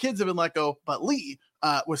 the kids have been let go, but Lee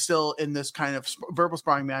was still in this kind of verbal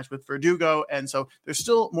sparring match with Verdugo. And so there's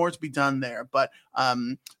still more to be done there. But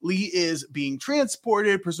Lee is being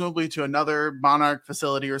transported, presumably to another Monarch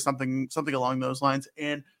facility or something along those lines.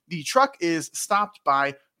 And the truck is stopped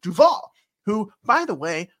by Duval, who, by the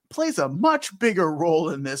way, plays a much bigger role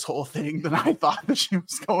in this whole thing than I thought that she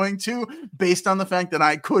was going to, based on the fact that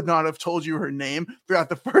I could not have told you her name throughout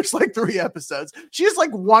the first 3 episodes. She's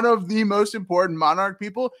one of the most important Monarch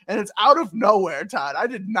people, and it's out of nowhere, Todd. I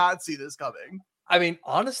did not see this coming. I mean,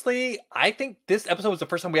 honestly, I think this episode was the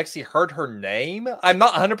first time we actually heard her name. I'm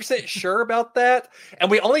not 100% sure about that.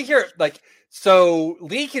 And we only hear so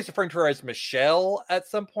Lee keeps referring to her as Michelle at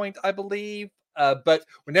some point, I believe. But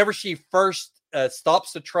whenever she first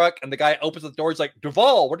stops the truck and the guy opens the door, he's like,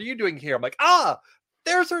 Duval, what are you doing here? I'm like,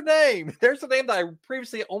 there's her name. There's the name that I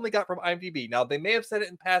previously only got from IMDb. Now, they may have said it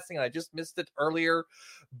in passing and I just missed it earlier.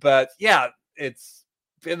 But yeah, it's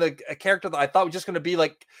been a character that I thought was just going to be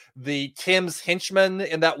like the Tim's henchman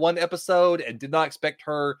in that one episode and did not expect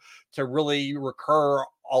her to really recur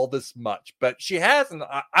all this much, but she has, and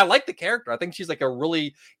I like the character. I think she's a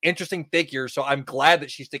really interesting figure, so I'm glad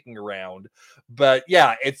that she's sticking around. But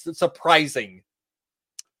yeah, it's surprising.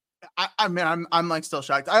 I mean, I'm still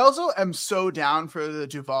shocked. I also am so down for the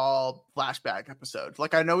Duval flashback episode.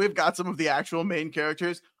 I know we've got some of the actual main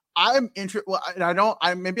characters. I'm interested. Well,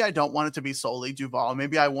 maybe I don't want it to be solely Duval.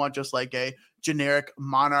 Maybe I want just a generic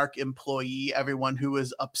Monarch employee, everyone who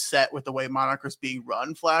was upset with the way Monarch was being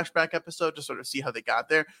run flashback episode to sort of see how they got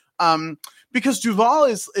there. Because Duval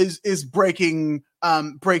is breaking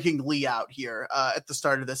Lee out here at the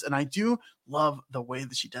start of this, and I do love the way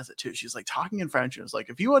that she does it too. She's like talking in French, and it's like,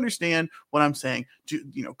 if you understand what I'm saying,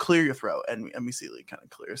 clear your throat, and we see Lee kind of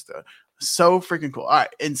clears throat. So freaking cool. All right,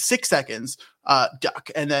 in 6 seconds,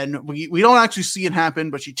 duck, and then we don't actually see it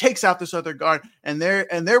happen, but she takes out this other guard, and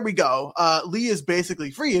there we go. Lee is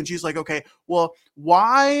basically free, and she's like, okay, well,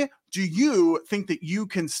 why do you think that you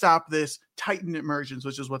can stop this Titan emergence,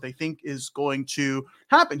 which is what they think is going to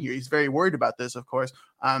happen here? He's very worried about this, of course.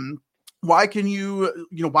 Why can you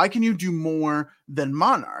do more than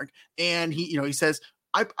Monarch? And he says,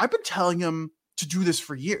 I've been telling him to do this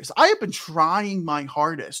for years. I have been trying my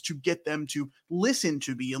hardest to get them to listen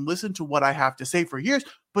to me and listen to what I have to say for years,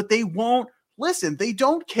 but they won't listen. They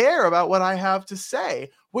don't care about what I have to say,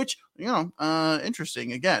 which,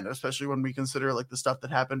 interesting again, especially when we consider like the stuff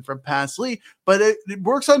that happened from past Lee, but it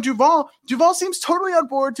works on Duval. Duval seems totally on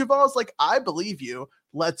board. Duval's like, I believe you.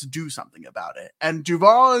 Let's do something about it. And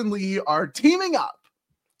Duval and Lee are teaming up.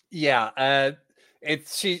 Yeah.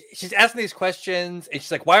 She's asking these questions, and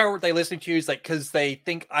she's like, why aren't they listening to you? It's like, because they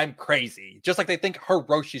think I'm crazy, just like they think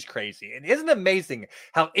Hiroshi's crazy. And isn't it amazing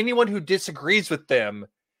how anyone who disagrees with them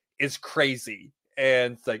is crazy?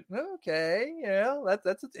 And it's like, okay,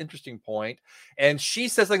 that's an interesting point. And she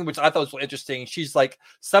says something which I thought was really interesting. She's like,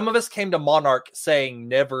 some of us came to Monarch saying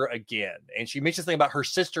never again. And she mentions something about her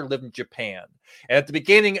sister lived in Japan. And at the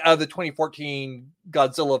beginning of the 2014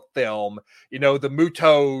 Godzilla film, the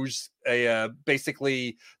Mutos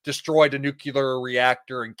basically destroyed a nuclear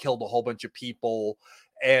reactor and killed a whole bunch of people.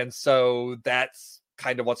 And so that's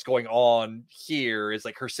kind of what's going on here, is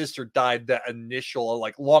like her sister died that initial,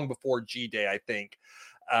 like long before G-Day, I think.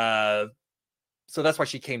 So that's why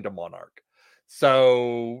she came to Monarch.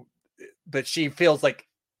 So, but she feels like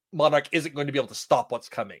Monarch isn't going to be able to stop what's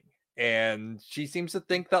coming. And she seems to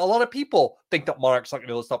think that a lot of people think that Monarch's not going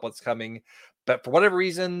to be able to stop what's coming. But for whatever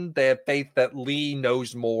reason, they have faith that Lee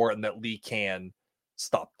knows more and that Lee can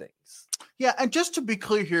stop things. Yeah, and just to be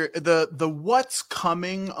clear here, the what's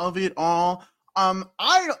coming of it all,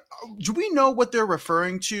 do we know what they're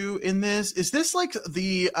referring to in this? Is this like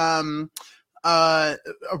the a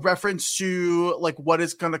reference to like what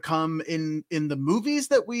is going to come in the movies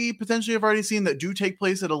that we potentially have already seen that do take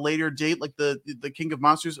place at a later date, like the King of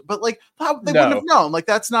Monsters? But like how they wouldn't have known. Like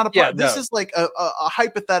that's not a part. This is like a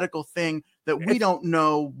hypothetical thing that we don't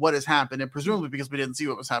know what has happened, and presumably because we didn't see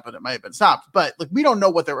what was happening, it might have been stopped. But like we don't know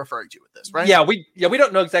what they're referring to with this, right? Yeah, we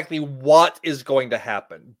don't know exactly what is going to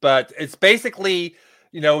happen, but it's basically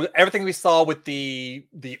everything we saw with the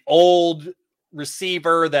old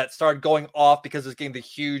receiver that started going off because it's getting the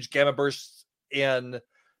huge gamma bursts in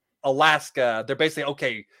Alaska. They're basically,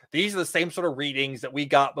 okay, these are the same sort of readings that we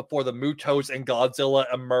got before the Mutos and Godzilla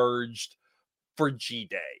emerged for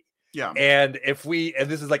G-Day. Yeah. And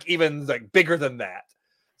this is like even like bigger than that.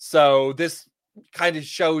 So this kind of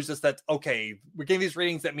shows us that, okay, we're getting these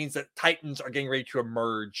readings. That means that Titans are getting ready to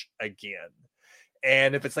emerge again.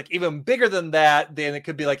 And if it's like even bigger than that, then it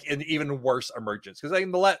could be like an even worse emergence. Because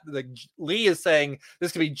like Lee is saying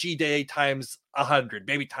this could be G-Day times 100,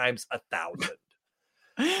 maybe times 1,000.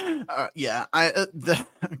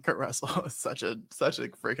 Kurt Russell is such a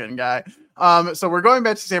freaking guy. So we're going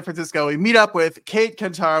back to San Francisco. We meet up with Kate,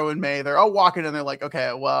 Kentaro, and May. They're all walking, and they're like,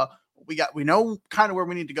 okay, well, we know kind of where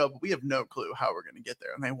we need to go, but we have no clue how we're going to get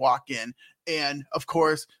there. And they walk in, and of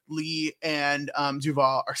course, Lee and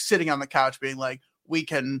Duval are sitting on the couch, being like, we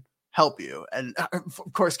can help you. And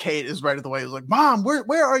of course, Kate is right at the way. He's like, Mom,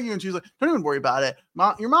 where are you? And she's like, don't even worry about it.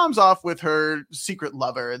 Mom, your mom's off with her secret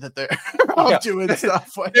lover that they're off doing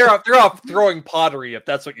stuff with. They're off throwing pottery, if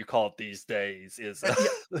that's what you call it these days.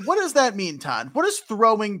 What does that mean, Todd? What does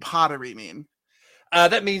throwing pottery mean?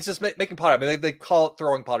 That means just making pottery. I mean, they call it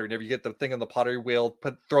throwing pottery. Whenever you get the thing on the pottery wheel,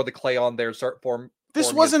 throw the clay on there, start form.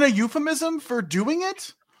 This wasn't a euphemism for doing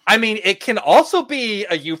it? I mean, it can also be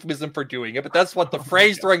a euphemism for doing it, but that's what the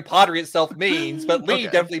phrase throwing pottery itself means. But Lee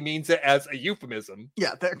definitely means it as a euphemism.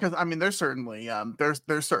 Yeah, because I mean, they're certainly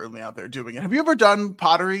they're certainly out there doing it. Have you ever done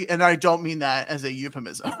pottery? And I don't mean that as a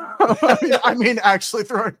euphemism. I mean actually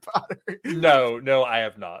throwing pottery. No, I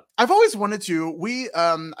have not. I've always wanted to. We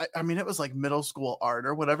I mean, it was like middle school art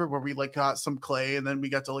or whatever, where we like got some clay and then we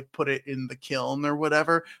got to like put it in the kiln or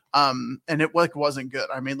whatever. And it like wasn't good.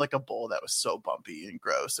 I made like a bowl that was so bumpy and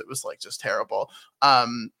gross. It was like just terrible.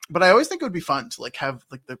 But I always think it would be fun to like have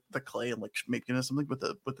like the clay and like making something with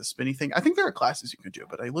the spinny thing. I think there are classes you can do,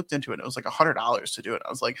 but I looked into it and it was like $100 to do it. I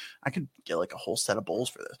was like, I could get like a whole set of bowls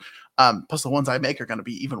for this. Plus the ones I make are going to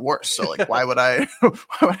be even worse. So like, why would I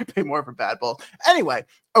pay more for bad bowl? Anyway.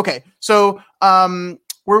 Okay. So,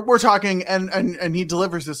 we're talking and he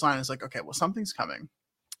delivers this line. It's like, okay, well, something's coming.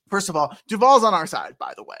 First of all, Duvall's on our side,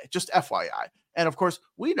 by the way, just FYI. And of course,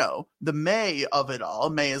 we know the May of it all.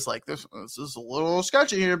 May is like, this is a little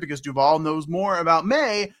sketchy here because Duvall knows more about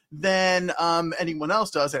May than anyone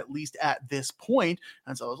else does, at least at this point.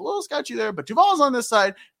 And so it's a little sketchy there, but Duvall's on this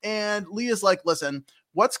side. And Leah's like, listen,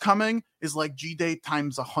 what's coming is like G-Day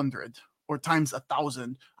times 100 or times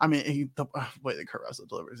 1,000. I mean, the way that Kurt Russell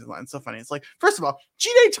delivers his line is so funny. It's like, first of all,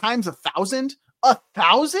 G-Day times 1,000?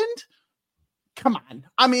 1,000? Come on.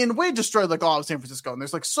 I mean, we destroyed like all of San Francisco, and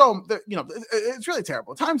there's like it's really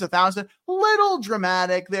terrible. Times 1,000. Little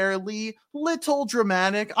dramatic there, Lee. Little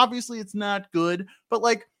dramatic. Obviously, it's not good, but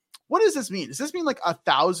like, what does this mean? Does this mean like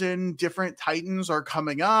 1,000 different Titans are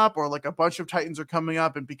coming up, or like a bunch of Titans are coming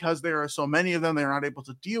up, and because there are so many of them, they're not able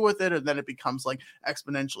to deal with it, and then it becomes like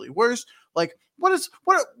exponentially worse? Like, what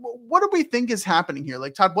do we think is happening here?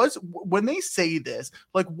 Like, Todd, when they say this,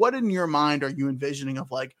 like, what in your mind are you envisioning of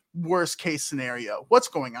like worst case scenario? What's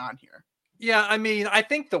going on here? Yeah, I mean, I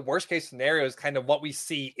think the worst case scenario is kind of what we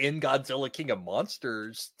see in Godzilla King of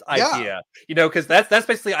Monsters idea, because that's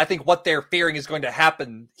basically, I think, what they're fearing is going to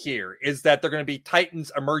happen here is that they're going to be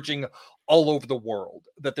Titans emerging all over the world,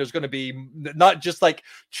 that there's going to be not just like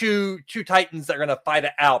two Titans that are going to fight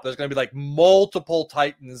it out. There's going to be like multiple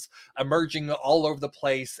Titans emerging all over the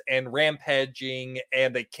place and rampaging,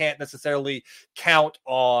 and they can't necessarily count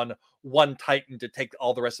on one Titan to take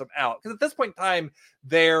all the rest of them out. Because at this point in time,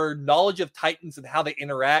 their knowledge of Titans and how they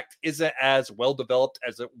interact isn't as well developed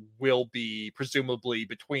as it will be, presumably,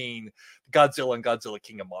 between Godzilla and Godzilla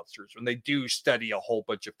King of Monsters when they do study a whole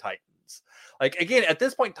bunch of Titans. Like, again, at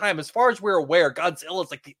this point in time, as far as we're aware, Godzilla is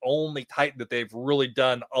like the only Titan that they've really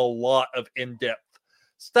done a lot of in-depth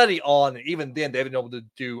study on. And even then, they've been able to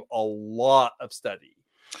do a lot of study.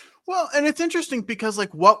 Well, and it's interesting because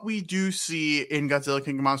like what we do see in Godzilla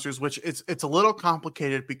King of Monsters, which it's a little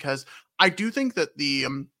complicated because I do think that the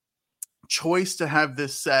choice to have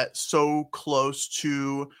this set so close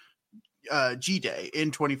to G-Day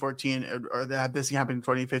in 2014 or that this happened in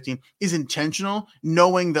 2015 is intentional,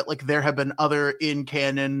 knowing that like there have been other in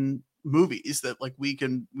canon movies that like we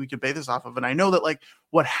can base this off of. And I know that like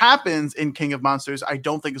what happens in King of Monsters, I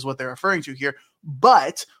don't think is what they're referring to here,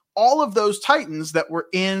 but all of those Titans that were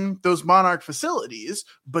in those Monarch facilities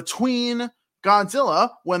between Godzilla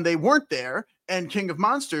when they weren't there and King of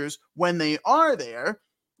Monsters when they are there,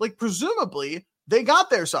 like presumably they got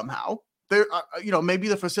there somehow. There, maybe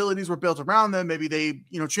the facilities were built around them. Maybe they,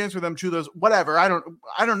 transfer them to those, whatever. I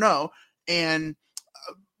don't know. And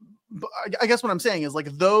I guess what I'm saying is like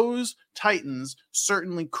those Titans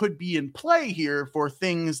certainly could be in play here for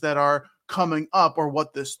things that are coming up or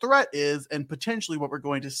what this threat is, and potentially what we're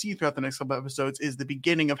going to see throughout the next couple episodes is the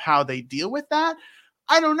beginning of how they deal with that.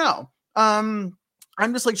 I don't know. I'm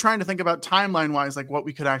just like trying to think about timeline wise, like what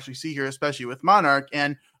we could actually see here, especially with Monarch.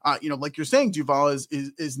 And like you're saying, Duval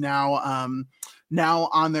is now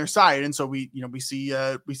on their side, and so we see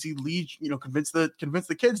Lee convince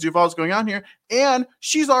the kids Duval's going on here, and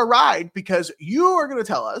she's our ride because you are going to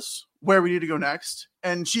tell us where we need to go next,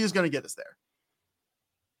 and she is going to get us there.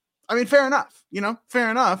 I mean, fair enough.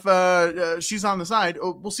 Fair enough. She's on the side.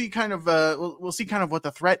 We'll see kind of we'll see kind of what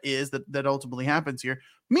the threat is that ultimately happens here.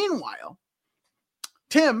 Meanwhile,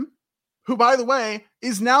 Tim, who, by the way,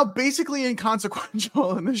 is now basically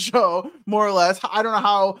inconsequential in the show, more or less. I don't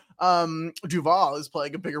know how Duval is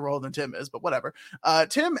playing a bigger role than Tim is, but whatever.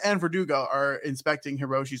 Tim and Verdugo are inspecting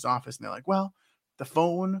Hiroshi's office, and they're like, well, the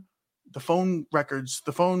phone records,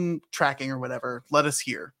 the phone tracking or whatever, let us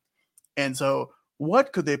hear. And so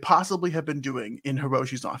what could they possibly have been doing in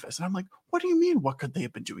Hiroshi's office? And I'm like, what do you mean, what could they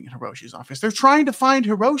have been doing in Hiroshi's office? They're trying to find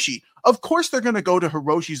Hiroshi. Of course they're going to go to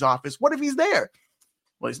Hiroshi's office. What if he's there?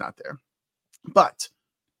 Well, he's not there. But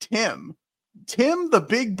Tim, the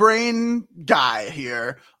big brain guy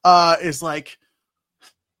here, is like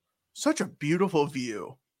such a beautiful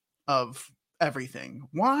view of everything.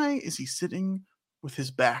 Why is he sitting with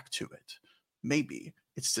his back to it? Maybe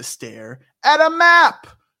it's to stare at a map.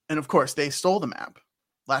 And of course, they stole the map.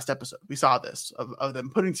 Last episode, we saw this of them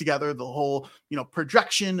putting together the whole,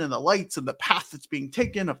 projection and the lights and the path that's being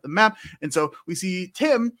taken of the map. And so we see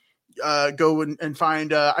Tim go and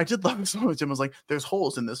find. I did love it so much. Tim was like, "There's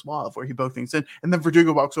holes in this wall of where he broke things in." And then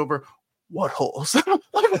Verdugo walks over. what holes?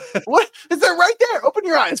 What is that right there? Open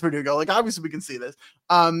your eyes, Verdugo. Like, obviously we can see this.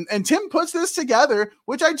 And Tim puts this together,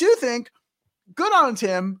 which I do think good on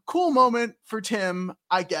Tim. Cool moment for Tim,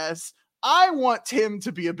 I guess. I want Tim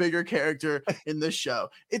to be a bigger character in this show.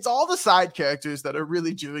 It's all the side characters that are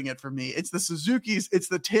really doing it for me. It's the Suzukis, it's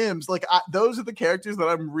the Tims. Like, those are the characters that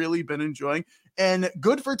I've really been enjoying. And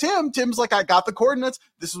good for Tim. Tim's like, I got the coordinates.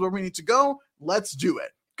 This is where we need to go. Let's do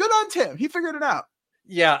it. Good on Tim. He figured it out.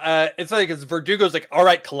 Yeah, it's funny because Verdugo's like, all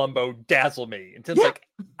right, Columbo, dazzle me. And Tim's like,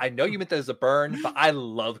 I know you meant that as a burn, but I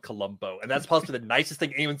love Columbo. And that's possibly the nicest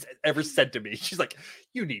thing anyone's ever said to me. She's like,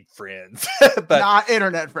 you need friends. But not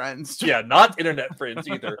internet friends. Yeah, not internet friends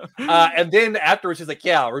either. And then afterwards, she's like,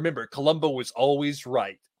 yeah, remember, Columbo was always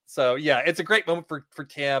right. So yeah, it's a great moment for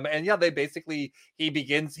Tim. And yeah, he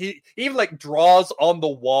even like draws on the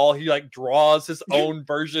wall. He like draws his own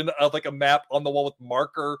version of like a map on the wall with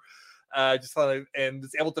marker. And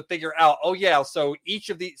is able to figure out, oh yeah, so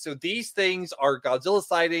these things are Godzilla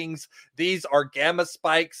sightings, these are gamma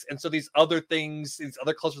spikes, and so these other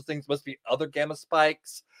cluster things must be other gamma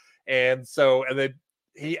spikes. And then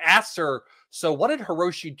he asks her, so what did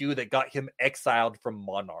Hiroshi do that got him exiled from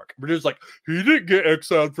Monarch? But it's like, he didn't get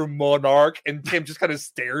exiled from Monarch. And Tim just kind of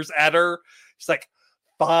stares at her. She's like,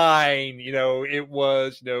 fine, it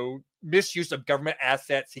was, misuse of government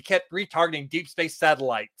assets. He kept retargeting deep space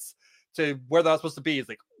satellites to where they're supposed to be. Is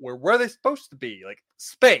like, where were they supposed to be? Like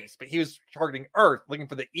space, but he was targeting Earth, looking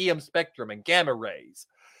for the EM spectrum and gamma rays.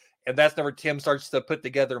 And that's whenever Tim starts to put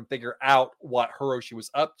together and figure out what Hiroshi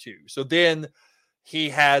was up to. So then he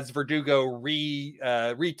has Verdugo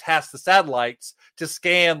retask the satellites to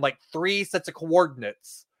scan like 3 sets of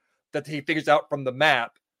coordinates that he figures out from the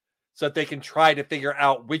map, so that they can try to figure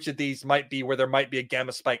out which of these might be where there might be a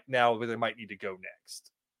gamma spike now, where they might need to go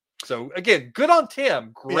next. So again, good on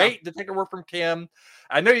Tim. Great detective work from Tim.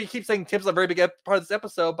 I know you keep saying Tim's a very big part of this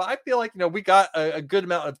episode, but I feel like, we got a good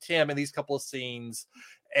amount of Tim in these couple of scenes.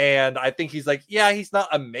 And I think he's like, yeah, he's not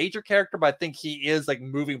a major character, but I think he is like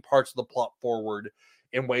moving parts of the plot forward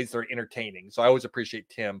in ways that are entertaining. So I always appreciate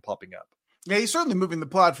Tim popping up. Yeah, he's certainly moving the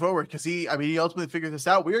plot forward because he ultimately figured this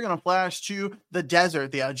out. We are going to flash to the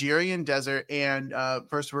desert, the Algerian desert, and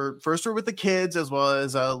first we're with the kids as well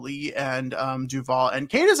as Lee and Duval. And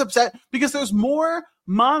Kate is upset because there's more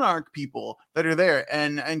Monarch people that are there,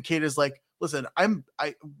 and Kate is like, listen,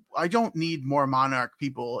 I don't need more Monarch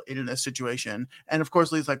people in this situation. And of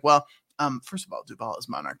course, Lee's like, well, first of all, Duval is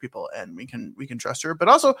Monarch people, and we can trust her. But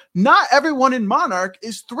also, not everyone in Monarch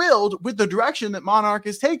is thrilled with the direction that Monarch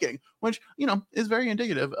is taking, which is very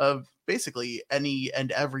indicative of basically any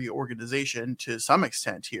and every organization to some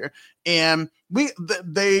extent here. And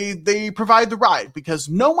they provide the ride because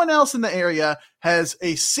no one else in the area has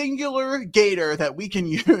a singular gator that we can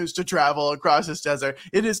use to travel across this desert.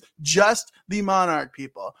 It is just the Monarch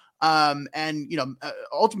people.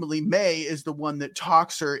 Ultimately May is the one that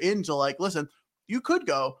talks her into like, listen, you could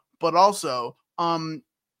go, but also,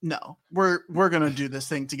 no, we're going to do this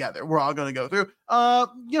thing together. We're all going to go through,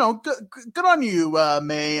 good on you,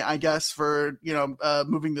 May, I guess, for,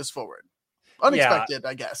 moving this forward. Unexpected,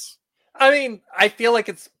 I guess. I mean, I feel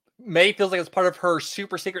like May feels like it's part of her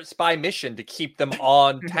super secret spy mission to keep them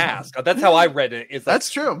on task. That's how I read it.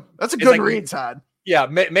 That's true. That's a good read, Todd. Yeah,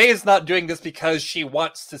 May is not doing this because she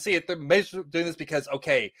wants to see it. May's doing this because,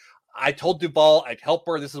 okay, I told Duval I'd help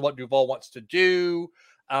her. This is what Duval wants to do.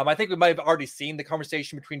 I think we might have already seen the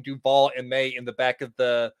conversation between Duval and May in the back of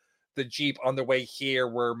the Jeep on their way here,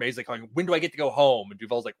 where May's like, when do I get to go home? And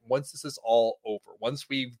Duval's like, once this is all over, once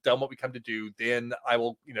we've done what we come to do, then I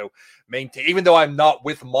will, maintain, even though I'm not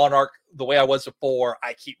with Monarch the way I was before,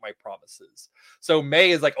 I keep my promises. So May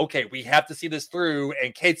is like, okay, we have to see this through,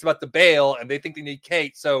 and Kate's about to bail, and they think they need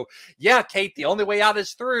Kate. So yeah, Kate, the only way out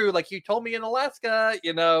is through, like you told me in Alaska,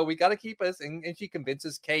 we got to keep us. And she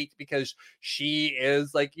convinces Kate because she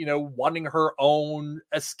is like, wanting her own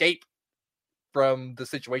escape from the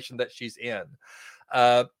situation that she's in.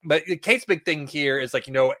 But Kate's big thing here is like,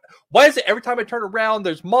 why is it every time I turn around,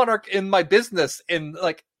 there's Monarch in my business? And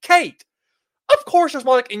like, Kate, of course there's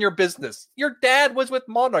Monarch in your business. Your dad was with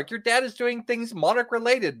Monarch. Your dad is doing things Monarch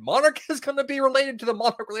related. Monarch is going to be related to the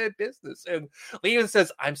Monarch related business. And Leland says,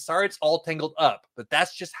 I'm sorry it's all tangled up, but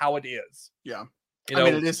that's just how it is. Yeah.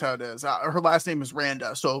 It is how it is. Her last name is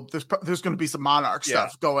Randa. So there's going to be some Monarch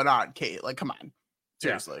stuff going on, Kate. Like, come on.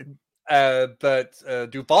 Seriously. Yeah. But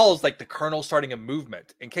Duval is like the colonel starting a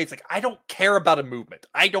movement, and Kate's like, I don't care about a movement.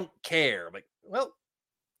 I don't care. I'm like, well,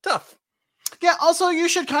 tough. Yeah, also you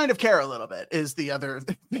should kind of care a little bit is the other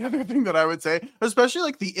thing that I would say, especially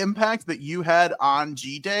like the impact that you had on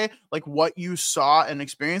G-Day, like what you saw and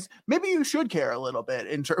experienced. Maybe you should care a little bit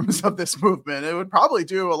in terms of this movement. It would probably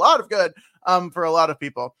do a lot of good for a lot of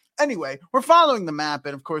people. Anyway, we're following the map,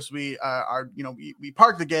 and of course we we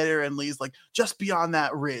park the gator, and Lee's like just beyond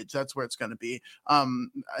that ridge. That's where it's going to be.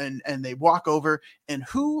 And they walk over, and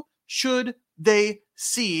who should they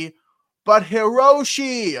see but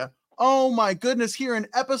Hiroshi? Oh my goodness, here in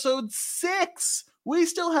episode 6, we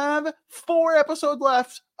still have 4 episodes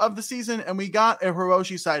left of the season, and we got a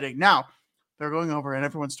Hiroshi sighting. Now, they're going over, and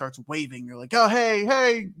everyone starts waving. You're like, oh,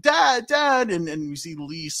 hey, dad. And we see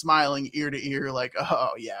Lee smiling ear to ear like,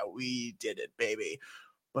 oh, yeah, we did it, baby.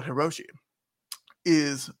 But Hiroshi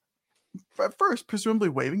is at first presumably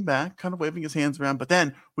waving back, kind of waving his hands around, but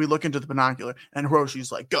then we look into the binocular, and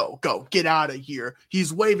Hiroshi's like, go, get out of here.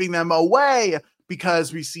 He's waving them away,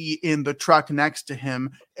 because we see in the truck next to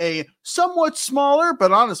him a somewhat smaller,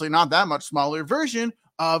 but honestly not that much smaller version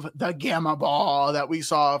of the Gamma Ball that we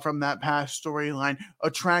saw from that past storyline,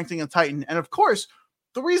 attracting a Titan. And of course,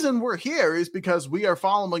 the reason we're here is because we are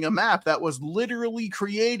following a map that was literally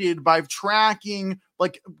created by tracking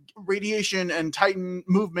like radiation and Titan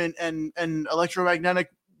movement and electromagnetic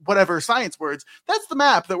whatever science words. That's the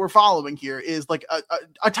map that we're following here, is like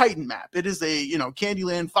a Titan map. It is a,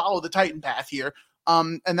 Candyland, follow the Titan path here.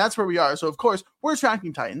 And that's where we are. So of course we're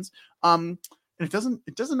tracking Titans. And it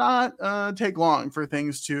does not take long for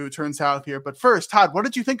things to turn south here. But first, Todd, what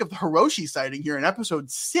did you think of the Hiroshi sighting here in episode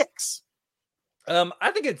 6?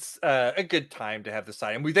 I think it's a good time to have the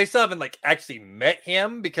sighting. They still haven't actually met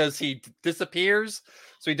him because he disappears,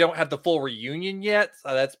 so we don't have the full reunion yet.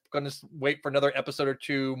 That's going to wait for another episode or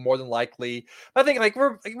 2, more than likely. I think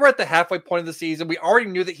we're at the halfway point of the season. We already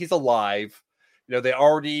knew that he's alive. They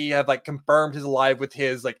already have confirmed he's alive with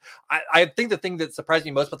his I think the thing that surprised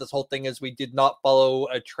me most about this whole thing is we did not follow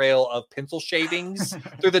a trail of pencil shavings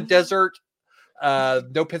through the desert.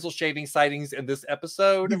 No pencil shaving sightings in this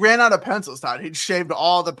episode. He ran out of pencils, Todd. He'd shaved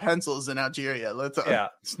all the pencils in Algeria.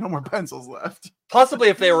 There's no more pencils left. Possibly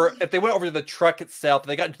if they went over to the truck itself,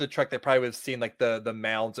 they got into the truck, they probably would have seen the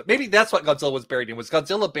mounds. Maybe that's what Godzilla was buried in. Was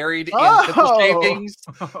Godzilla buried in pencil shavings?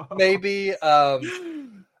 Maybe.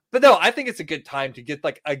 But no, I think it's a good time to get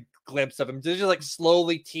a glimpse of him. They're just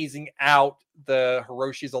slowly teasing out the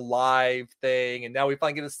Hiroshi's alive thing, and now we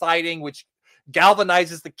finally get a sighting, which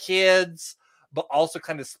galvanizes the kids, but also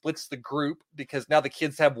kind of splits the group because now the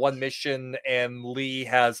kids have one mission and Lee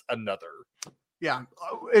has another. Yeah,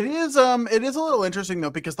 it is a little interesting though,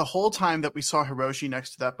 because the whole time that we saw Hiroshi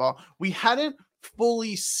next to that ball, we hadn't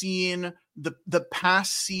fully seen the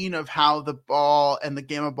past scene of how the ball and the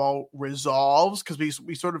Gamma Ball resolves, because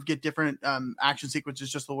we sort of get different action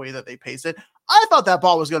sequences just the way that they pace it. I thought that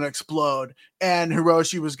ball was going to explode and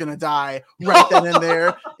Hiroshi was going to die right then and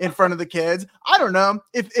there in front of the kids. I don't know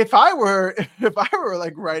if I were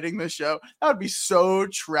writing this show, that would be so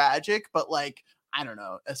tragic, but I don't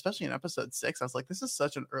know, especially in episode 6, I was like, this is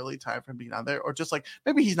such an early time for him being out there. Or just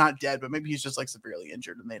maybe he's not dead, but maybe he's just severely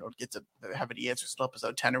injured and they don't get to have any answers until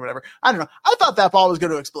episode 10 or whatever. I don't know. I thought that ball was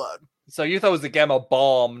going to explode. So you thought it was a Gamma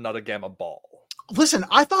Bomb, not a Gamma Ball. Listen,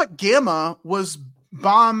 I thought Gamma was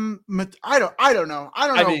bomb. I don't know. I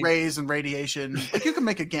don't know rays and radiation. You can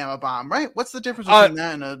make a Gamma Bomb, right? what's the difference between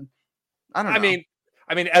that and I don't know.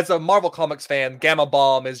 I mean, as a Marvel Comics fan, Gamma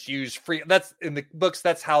Bomb is used free. That's in the books.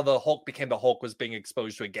 That's how the Hulk became the Hulk, was being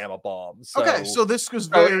exposed to a Gamma Bomb. So this was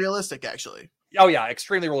very realistic, actually. Oh yeah,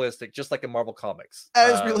 extremely realistic, just like in Marvel Comics.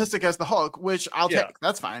 As realistic as the Hulk, which I'll take.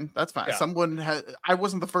 That's fine. Yeah. I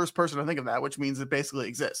wasn't the first person to think of that, which means it basically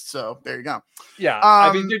exists. So there you go.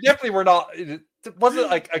 Yeah, there definitely were not. It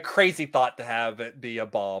wasn't a crazy thought to have it be a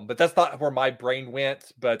bomb, but that's not where my brain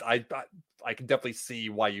went. But I can definitely see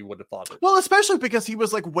why you would have thought it. Well, especially because he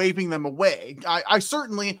was waving them away. I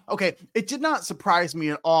certainly, it did not surprise me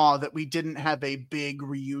at all that we didn't have a big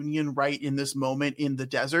reunion right in this moment in the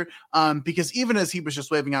desert. Because even as he was just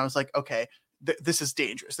waving, I was like, okay, this is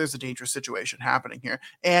dangerous. There's a dangerous situation happening here.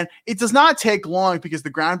 And it does not take long because the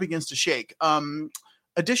ground begins to shake.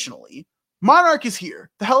 Additionally, Monarch is here.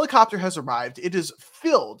 The helicopter has arrived. It is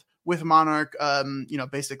filled with Monarch,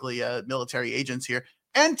 basically military agents here.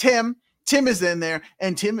 And Tim is in there,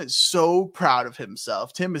 and Tim is so proud of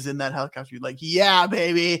himself. Tim is in that helicopter like, yeah,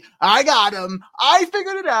 baby, I got him. I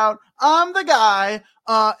figured it out. I'm the guy.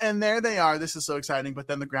 And there they are. This is so exciting. But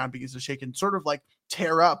then the ground begins to shake and sort of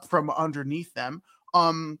tear up from underneath them.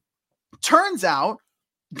 Turns out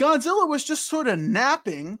Godzilla was just sort of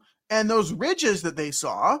napping, and those ridges that they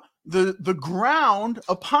saw, the ground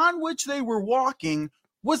upon which they were walking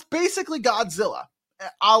was basically Godzilla.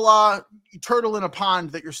 a la turtle in a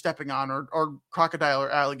pond that you're stepping on, or crocodile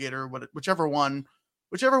or alligator, whichever one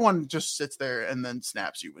just sits there and then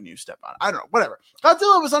snaps you when you step on it. I don't know, whatever.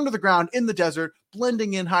 Godzilla was under the ground in the desert,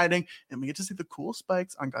 blending in, hiding, and we get to see the cool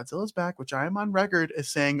spikes on Godzilla's back, which I am on record as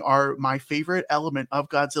saying are my favorite element of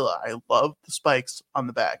Godzilla. I love the spikes on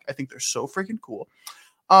the back. I think they're so freaking cool.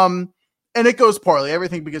 And it goes poorly.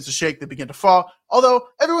 Everything begins to shake. They begin to fall. Although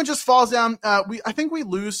everyone just falls down. I think we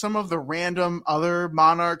lose some of the random other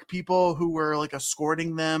Monarch people who were like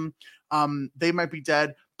escorting them. They might be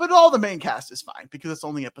dead, but all the main cast is fine because it's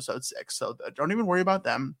only episode 6. So don't even worry about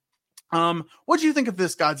them. What do you think of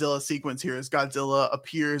this Godzilla sequence here as Godzilla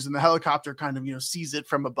appears and the helicopter kind of, sees it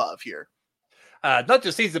from above here? Not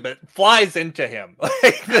just sees it, but flies into him.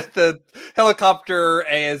 Like the helicopter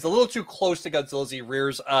is a little too close to Godzilla as he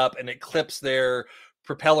rears up, and it clips their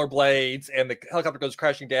propeller blades, and the helicopter goes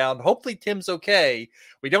crashing down. Hopefully Tim's okay.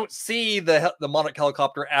 We don't see the Monarch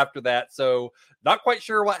helicopter after that, so not quite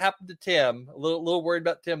sure what happened to Tim. A little worried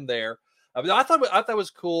about Tim there. But I thought it was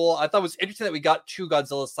cool. I thought it was interesting that we got 2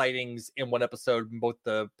 Godzilla sightings in one episode, in both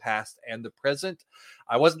the past and the present.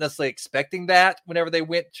 I wasn't necessarily expecting that whenever they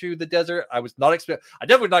went to the desert. I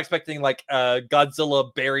definitely not expecting like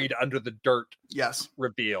Godzilla buried under the dirt. Yes.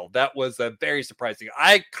 Reveal. That was very surprising.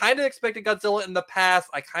 I kind of expected Godzilla in the past.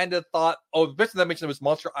 I kind of thought, the person that mentioned it was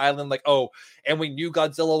Monster Island. Like, and we knew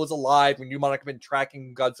Godzilla was alive. We knew Monarch had been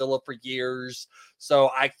tracking Godzilla for years. So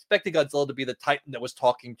I expected Godzilla to be the Titan that was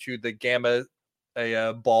talking to the Gamma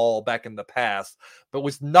ball back in the past, but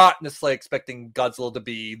was not necessarily expecting Godzilla to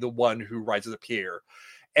be the one who rises up here.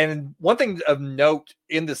 And one thing of note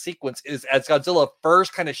in the sequence is as Godzilla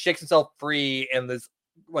first kind of shakes himself free and this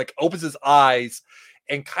like opens his eyes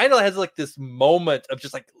and kind of has like this moment of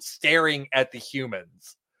just like staring at the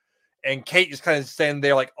humans. And Kate just kind of standing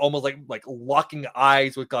there like almost like locking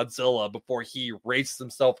eyes with Godzilla before he raises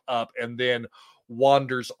himself up and then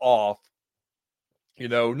wanders off.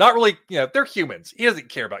 Not really, they're humans. He doesn't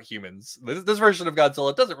care about humans. This version of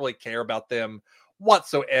Godzilla doesn't really care about them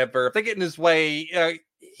whatsoever. If they get in his way,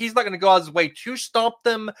 he's not going to go out of his way to stomp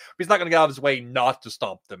them, but he's not going to go out of his way not to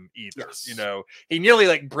stomp them either. Yes. He nearly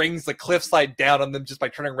like brings the cliffside down on them just by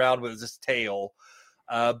turning around with his tail.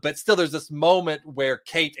 But still, there's this moment where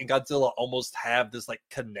Kate and Godzilla almost have this like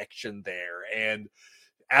connection there. And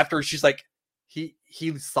after she's like, he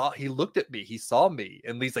looked at me, he saw me,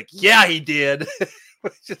 and Lee's like, yeah, he did.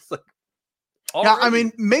 It's just like, yeah, I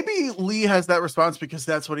mean, maybe Lee has that response because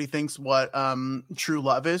that's what he thinks what true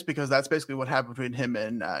love is, because that's basically what happened between him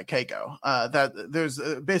and Keiko. That there's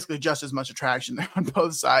basically just as much attraction there on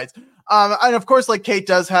both sides. And of course, like Kate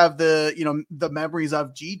does have the memories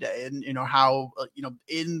of G-Day and how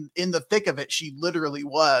in the thick of it she literally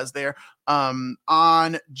was there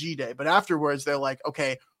on G-Day, but afterwards they're like,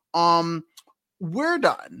 okay, we're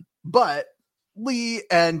done. But Lee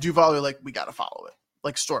and Duval are like, we got to follow it.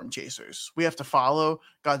 Like storm chasers. We have to follow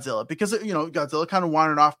Godzilla because, Godzilla kind of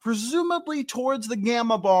wandered off, presumably towards the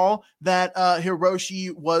Gamma ball that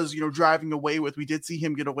Hiroshi was, driving away with. We did see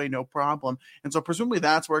him get away, no problem. And so presumably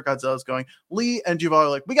that's where Godzilla's going. Lee and Duval are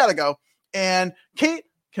like, we got to go. And Kate,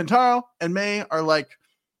 Kentaro, and May are like,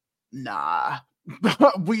 nah.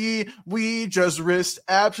 we just risked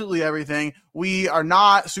absolutely everything. We are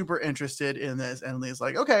not super interested in this. And Lee's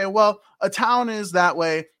like, okay, well, a town is that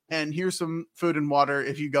way, and here's some food and water.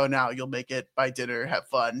 If you go now, you'll make it by dinner. Have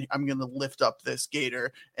fun. I'm gonna lift up this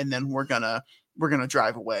gator, and then we're gonna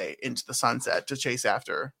drive away into the sunset to chase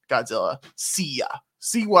after Godzilla. See ya.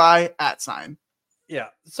 CY @. Yeah.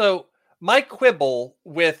 So my quibble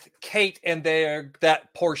with Kate and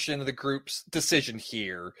that portion of the group's decision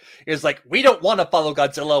here is like, we don't want to follow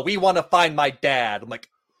Godzilla. We want to find my dad. I'm like,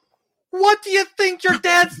 what do you think your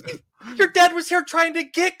dad was here trying to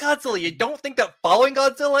get Godzilla? You don't think that following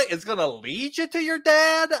Godzilla is going to lead you to your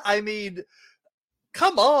dad? I mean,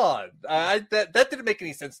 come on. That didn't make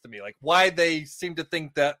any sense to me. Like why they seem to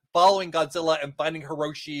think that following Godzilla and finding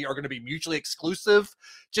Hiroshi are going to be mutually exclusive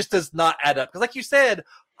just does not add up. Because like you said,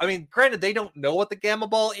 I mean, granted, they don't know what the Gamma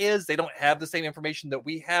Ball is. They don't have the same information that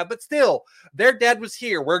we have. But still, their dad was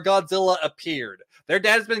here where Godzilla appeared. Their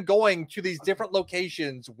dad's been going to these different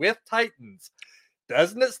locations with Titans.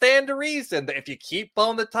 Doesn't it stand to reason that if you keep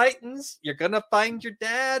following the Titans, you're going to find your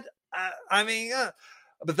dad?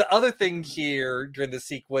 But the other thing here during the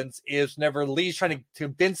sequence is whenever Lee's trying to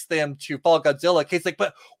convince them to follow Godzilla, Kate's like,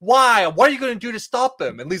 but why? What are you going to do to stop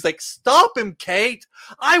him? And Lee's like, stop him, Kate.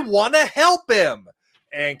 I want to help him.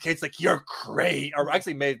 And Kate's like, you're crazy. Or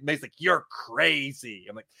actually, May's like, you're crazy.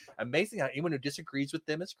 I'm like, amazing how anyone who disagrees with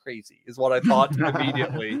them is crazy, is what I thought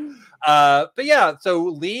immediately. But yeah, so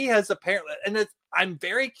Lee has apparently, and I'm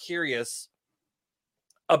very curious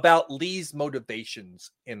about Lee's motivations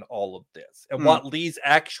in all of this and what Lee's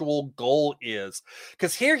actual goal is.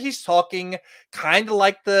 Because here he's talking kind of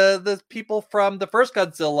like the people from the first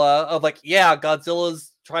Godzilla of like, yeah,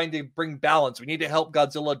 Godzilla's trying to bring balance. We need to help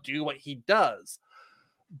Godzilla do what he does.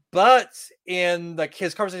 But in like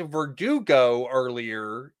his conversation with Verdugo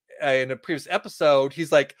earlier in a previous episode,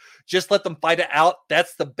 he's like, just let them fight it out.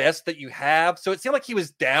 That's the best that you have. So it seemed like he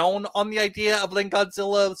was down on the idea of letting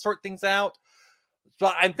Godzilla sort things out.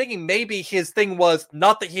 So I'm thinking maybe his thing was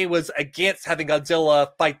not that he was against having Godzilla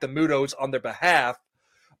fight the Mutos on their behalf,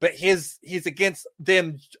 but he's against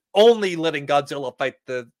them only letting Godzilla fight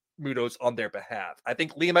the Mutos on their behalf. I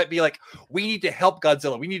think Lee might be like, we need to help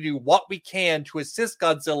Godzilla. We need to do what we can to assist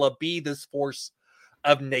Godzilla be this force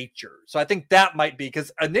of nature. So I think that might be,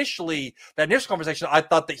 because initially, that initial conversation, I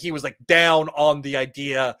thought that he was like down on the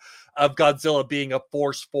idea of Godzilla being a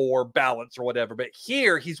force for balance or whatever. But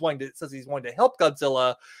here says he's wanting to help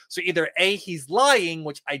Godzilla. So either A, he's lying,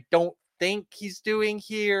 which I don't think he's doing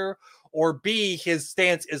here, or B, his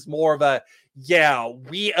stance is more of a, yeah,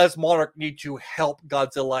 we as Monarch need to help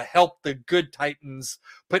Godzilla, help the good Titans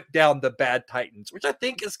put down the bad Titans, which I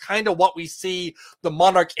think is kind of what we see the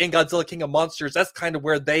Monarch in Godzilla King of Monsters. That's kind of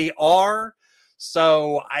where they are.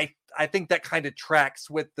 So I think that kind of tracks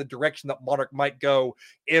with the direction that Monarch might go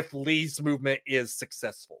if Lee's movement is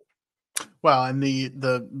successful. Well, and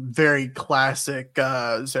the very classic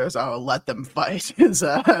Serizawa let them fight is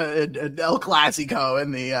El Clasico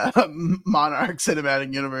in the Monarch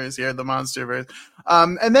cinematic universe here, the Monsterverse.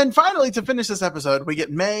 And then finally, to finish this episode, we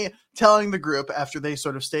get May telling the group after they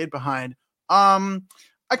sort of stayed behind,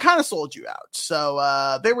 I kind of sold you out.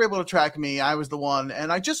 So they were able to track me. I was the one,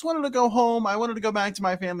 and I just wanted to go home. I wanted to go back to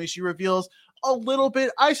my family. She reveals a little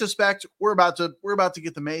bit. I suspect we're about to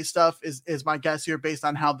get the May stuff is my guess here based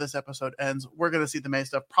on how this episode ends. We're going to see the May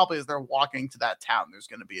stuff probably as they're walking to that town. There's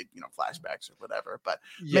going to be, flashbacks or whatever, but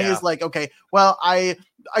yeah. May is like, okay, well, I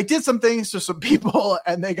did some things to some people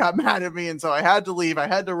and they got mad at me. And so I had to leave. I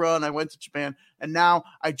had to run. I went to Japan and now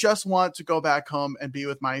I just want to go back home and be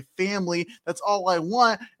with my family. That's all I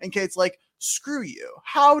want. And Kate's like, screw you.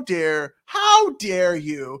 How dare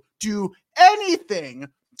you do anything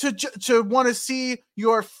to want to see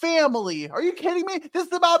your family? Are you kidding me? This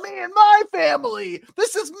is about me and my family.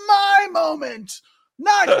 This is my moment,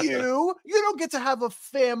 not you. You don't get to have a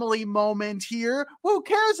family moment here. Who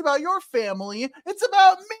cares about your family? It's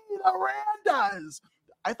about me, the Randas.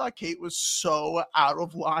 I thought Kate was so out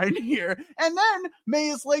of line here. And then May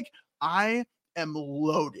is like, I am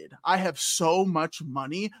loaded. I have so much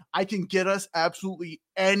money. I can get us absolutely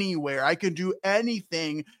anywhere. I can do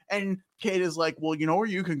anything. And Kate is like, well, you know where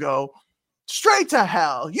you can go? Straight to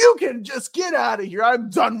hell. You can just get out of here. I'm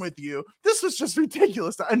done with you. This was just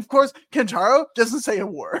ridiculous. And of course, Kentaro doesn't say a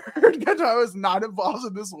word. Kentaro is not involved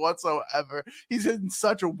in this whatsoever. He's in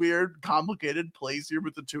such a weird, complicated place here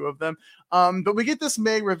with the two of them. But we get this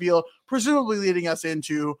May reveal, presumably leading us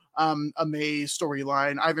into a May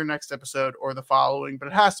storyline, either next episode or the following, but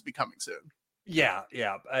it has to be coming soon. Yeah.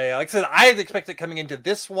 Like I said, I had expected coming into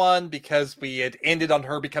this one because we had ended on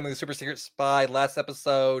her becoming the super secret spy last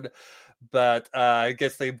episode. But I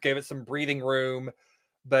guess they gave it some breathing room.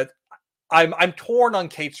 But I'm torn on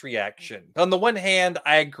Kate's reaction. On the one hand,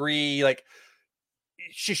 I agree, like,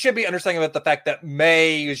 she should be understanding about the fact that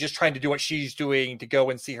May is just trying to do what she's doing to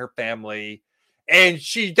go and see her family. And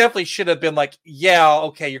she definitely should have been like, yeah,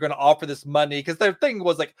 okay, you're going to offer this money. Because their thing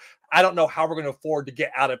was like, I don't know how we're going to afford to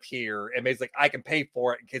get out of here. And May's like, I can pay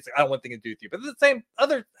for it in case I don't want anything to do with you. But at the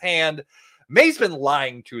other hand, May's been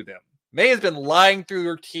lying to them. May has been lying through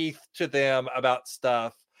her teeth to them about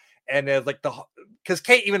stuff. And as like because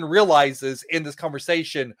Kate even realizes in this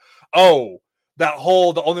conversation, oh, the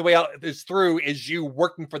only way out is through is you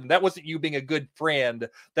working for them. That wasn't you being a good friend.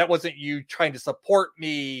 That wasn't you trying to support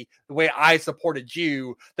me the way I supported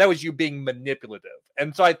you. That was you being manipulative.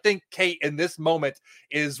 And so I think Kate in this moment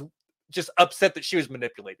is just upset that she was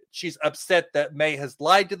manipulated. She's upset that May has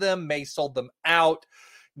lied to them. May sold them out.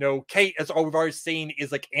 Kate, as we've already seen,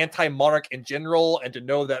 is like anti-Monarch in general, and to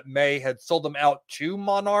know that May had sold them out to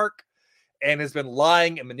Monarch and has been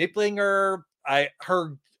lying and manipulating her,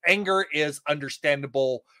 her anger is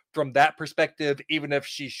understandable from that perspective, even if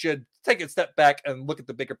she should take a step back and look at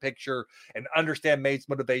the bigger picture and understand May's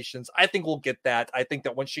motivations. I think we'll get that. I think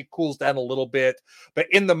that when she cools down a little bit, but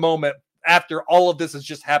in the moment, after all of this has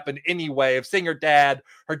just happened anyway, of seeing her dad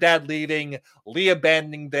leaving, Lee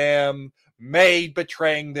abandoning them, May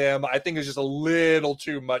betraying them, I think it's just a little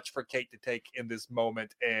too much for Kate to take in this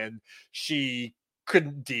moment, and she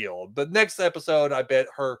couldn't deal. The next episode, I bet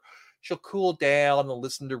she'll cool down and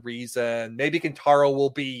listen to reason. Maybe Kentaro will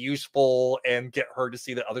be useful and get her to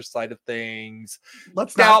see the other side of things.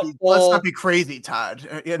 Let's not be crazy, Todd.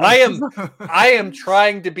 I am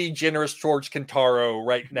trying to be generous towards Kentaro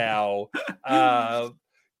right now.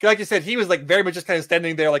 Like you said, he was like very much just kind of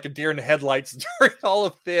standing there like a deer in the headlights during all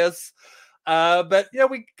of this. But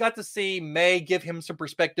we got to see May give him some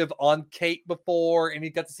perspective on Kate before, and he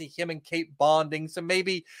got to see him and Kate bonding. So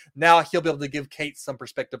maybe now he'll be able to give Kate some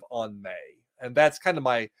perspective on May. And that's kind of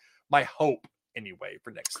my hope anyway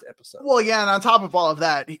for next episode. Well, yeah, and on top of all of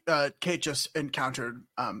that, Kate just encountered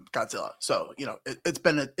Godzilla, so it's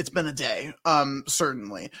been a day,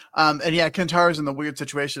 certainly. And yeah, Kentaro's in the weird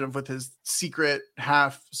situation of with his secret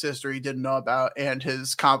half sister he didn't know about and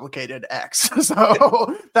his complicated ex.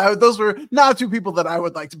 So those were not two people that I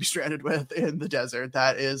would like to be stranded with in the desert.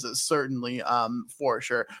 That is certainly for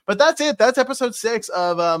sure. But that's it. That's episode 6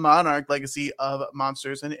 of Monarch: Legacy of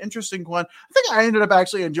Monsters. An interesting one. I think I ended up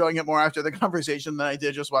actually enjoying it more after the conversation than I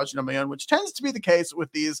did just watching on my own, which tends to be the case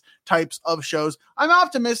with these types of shows. I'm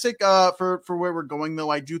optimistic for where we're going,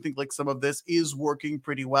 though. I do think like some of this is working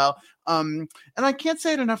pretty well. And I can't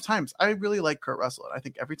say it enough times. I really like Kurt Russell, and I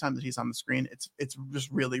think every time that he's on the screen, it's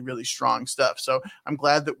just really, really strong stuff. So I'm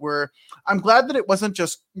glad that it wasn't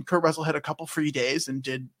just Kurt Russell had a couple free days and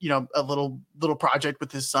did a little project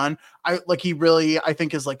with his son. I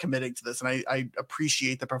think is like committing to this, and I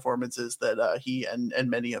appreciate the performances that he and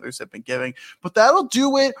many others have been giving. But that'll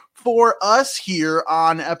do it for us here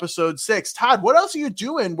on episode 6. Todd, what else are you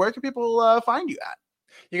doing? Where can people find you at?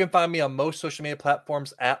 You can find me on most social media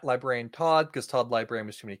platforms at Librarian Todd, because Todd Librarian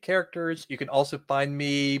has too many characters. You can also find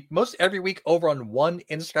me most every week over on One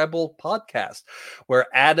Indescribable Podcast, where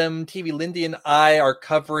Adam, TV Lindy, and I are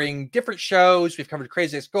covering different shows. We've covered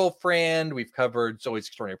Crazy Ex-Girlfriend. We've covered Zoe's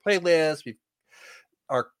Extraordinary Playlist. We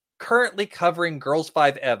are currently covering Girls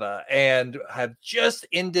 5 Eva and have just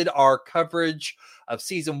ended our coverage of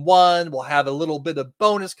season 1. We'll have a little bit of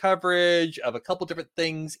bonus coverage of a couple different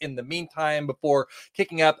things in the meantime before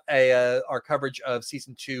kicking up our coverage of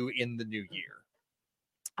season 2 in the new year.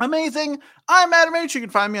 Amazing. I'm Adam H. You can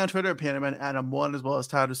find me on Twitter at PanamAnAdam1, as well as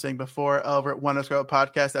Todd was saying before, over at One Escrow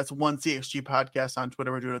Podcast. That's One CXG Podcast on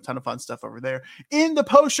Twitter. We're doing a ton of fun stuff over there in the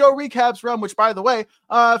post-show recaps realm, which, by the way,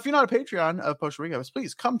 if you're not a Patreon of post-show recaps,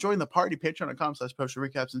 please come join the party, patreon.com/post-show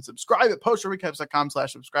recaps, and subscribe at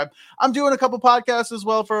post-show-recaps.com/subscribe. I'm doing a couple podcasts as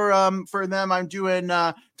well for them. I'm doing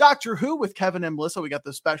Doctor Who with Kevin and Melissa. We got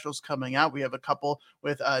the specials coming out. We have a couple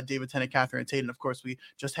with David Tennant, Catherine Tate, and of course, we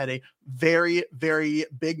just had a very, very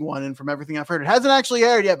big one, and from everything I've heard, it hasn't actually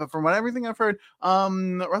aired yet, but from everything I've heard,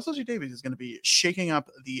 Russell G. Davies is going to be shaking up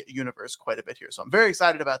the universe quite a bit here, so I'm very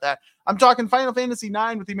excited about that. I'm talking Final Fantasy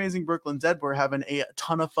IX with the amazing Brooklyn Dead. We're having a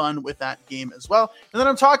ton of fun with that game as well, and then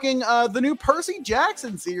I'm talking the new Percy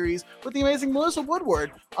Jackson series with the amazing Melissa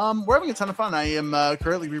Woodward. We're having a ton of fun. I am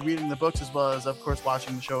currently rereading the books as well as, of course,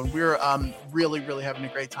 watching the show, and we're really, really having a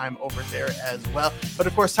great time over there as well. But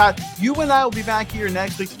of course, Todd, you and I will be back here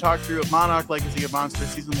next week to talk through Monarch: Legacy of Monsters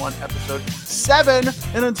Season 1, Episode 7.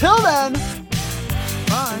 And until then,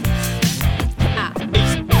 bye.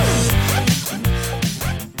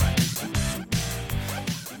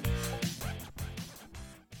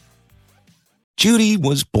 Judy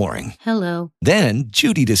was boring. Hello. Then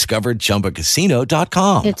Judy discovered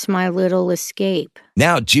ChumbaCasino.com. It's my little escape.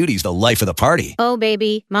 Now Judy's the life of the party. Oh,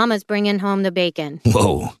 baby, mama's bringing home the bacon.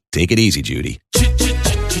 Whoa, take it easy, Judy.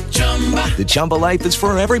 The Chumba life is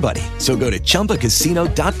for everybody. So go to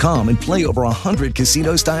ChumbaCasino.com and play over 100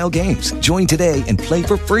 casino-style games. Join today and play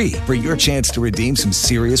for free for your chance to redeem some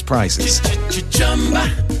serious prizes.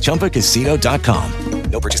 ChumbaCasino.com.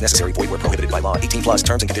 No purchase necessary. Void where prohibited by law. 18+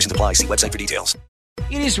 terms and conditions apply. See website for details.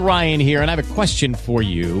 It is Ryan here, and I have a question for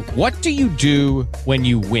you. What do you do when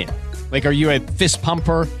you win? Like, are you a fist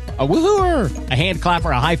pumper, a woohooer, a hand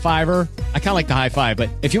clapper, a high fiver? I kind of like the high five, but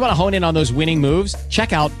if you want to hone in on those winning moves,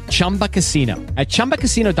 check out Chumba Casino. At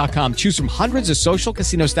ChumbaCasino.com, choose from hundreds of social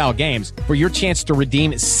casino-style games for your chance to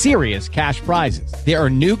redeem serious cash prizes. There are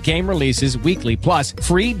new game releases weekly, plus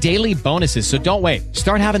free daily bonuses. So don't wait.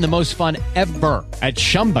 Start having the most fun ever at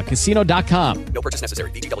ChumbaCasino.com. No purchase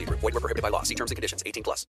necessary. VGW Group. Void where prohibited by law. See terms and conditions.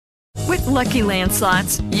 18+. With Lucky Land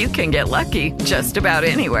Slots, you can get lucky just about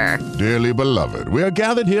anywhere. Dearly beloved, we are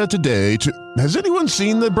gathered here today to... Has anyone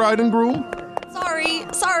seen the bride and groom?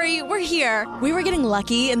 Sorry, we're here. We were getting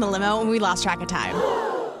lucky in the limo and we lost track of time.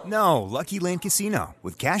 No, Lucky Land Casino,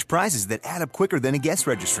 with cash prizes that add up quicker than a guest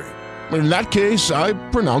registry. In that case, I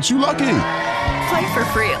pronounce you lucky. Play for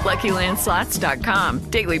free at LuckyLandSlots.com.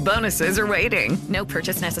 Daily bonuses are waiting. No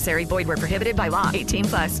purchase necessary. Void where prohibited by law.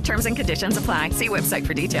 18+. Terms and conditions apply. See website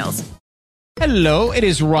for details. Hello, it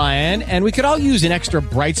is Ryan, and we could all use an extra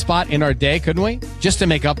bright spot in our day, couldn't we? Just to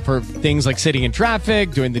make up for things like sitting in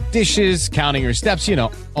traffic, doing the dishes, counting your steps,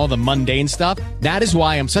 all the mundane stuff. That is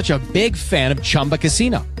why I'm such a big fan of Chumba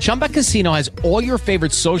Casino. Chumba Casino has all your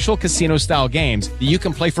favorite social casino-style games that you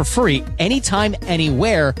can play for free anytime,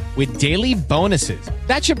 anywhere with daily bonuses.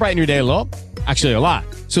 That should brighten your day a little. Actually, a lot.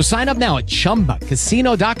 So sign up now at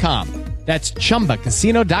ChumbaCasino.com. That's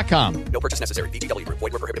ChumbaCasino.com. No purchase necessary. VGW Group.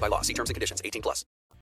 Void where prohibited by law. See terms and conditions. 18+.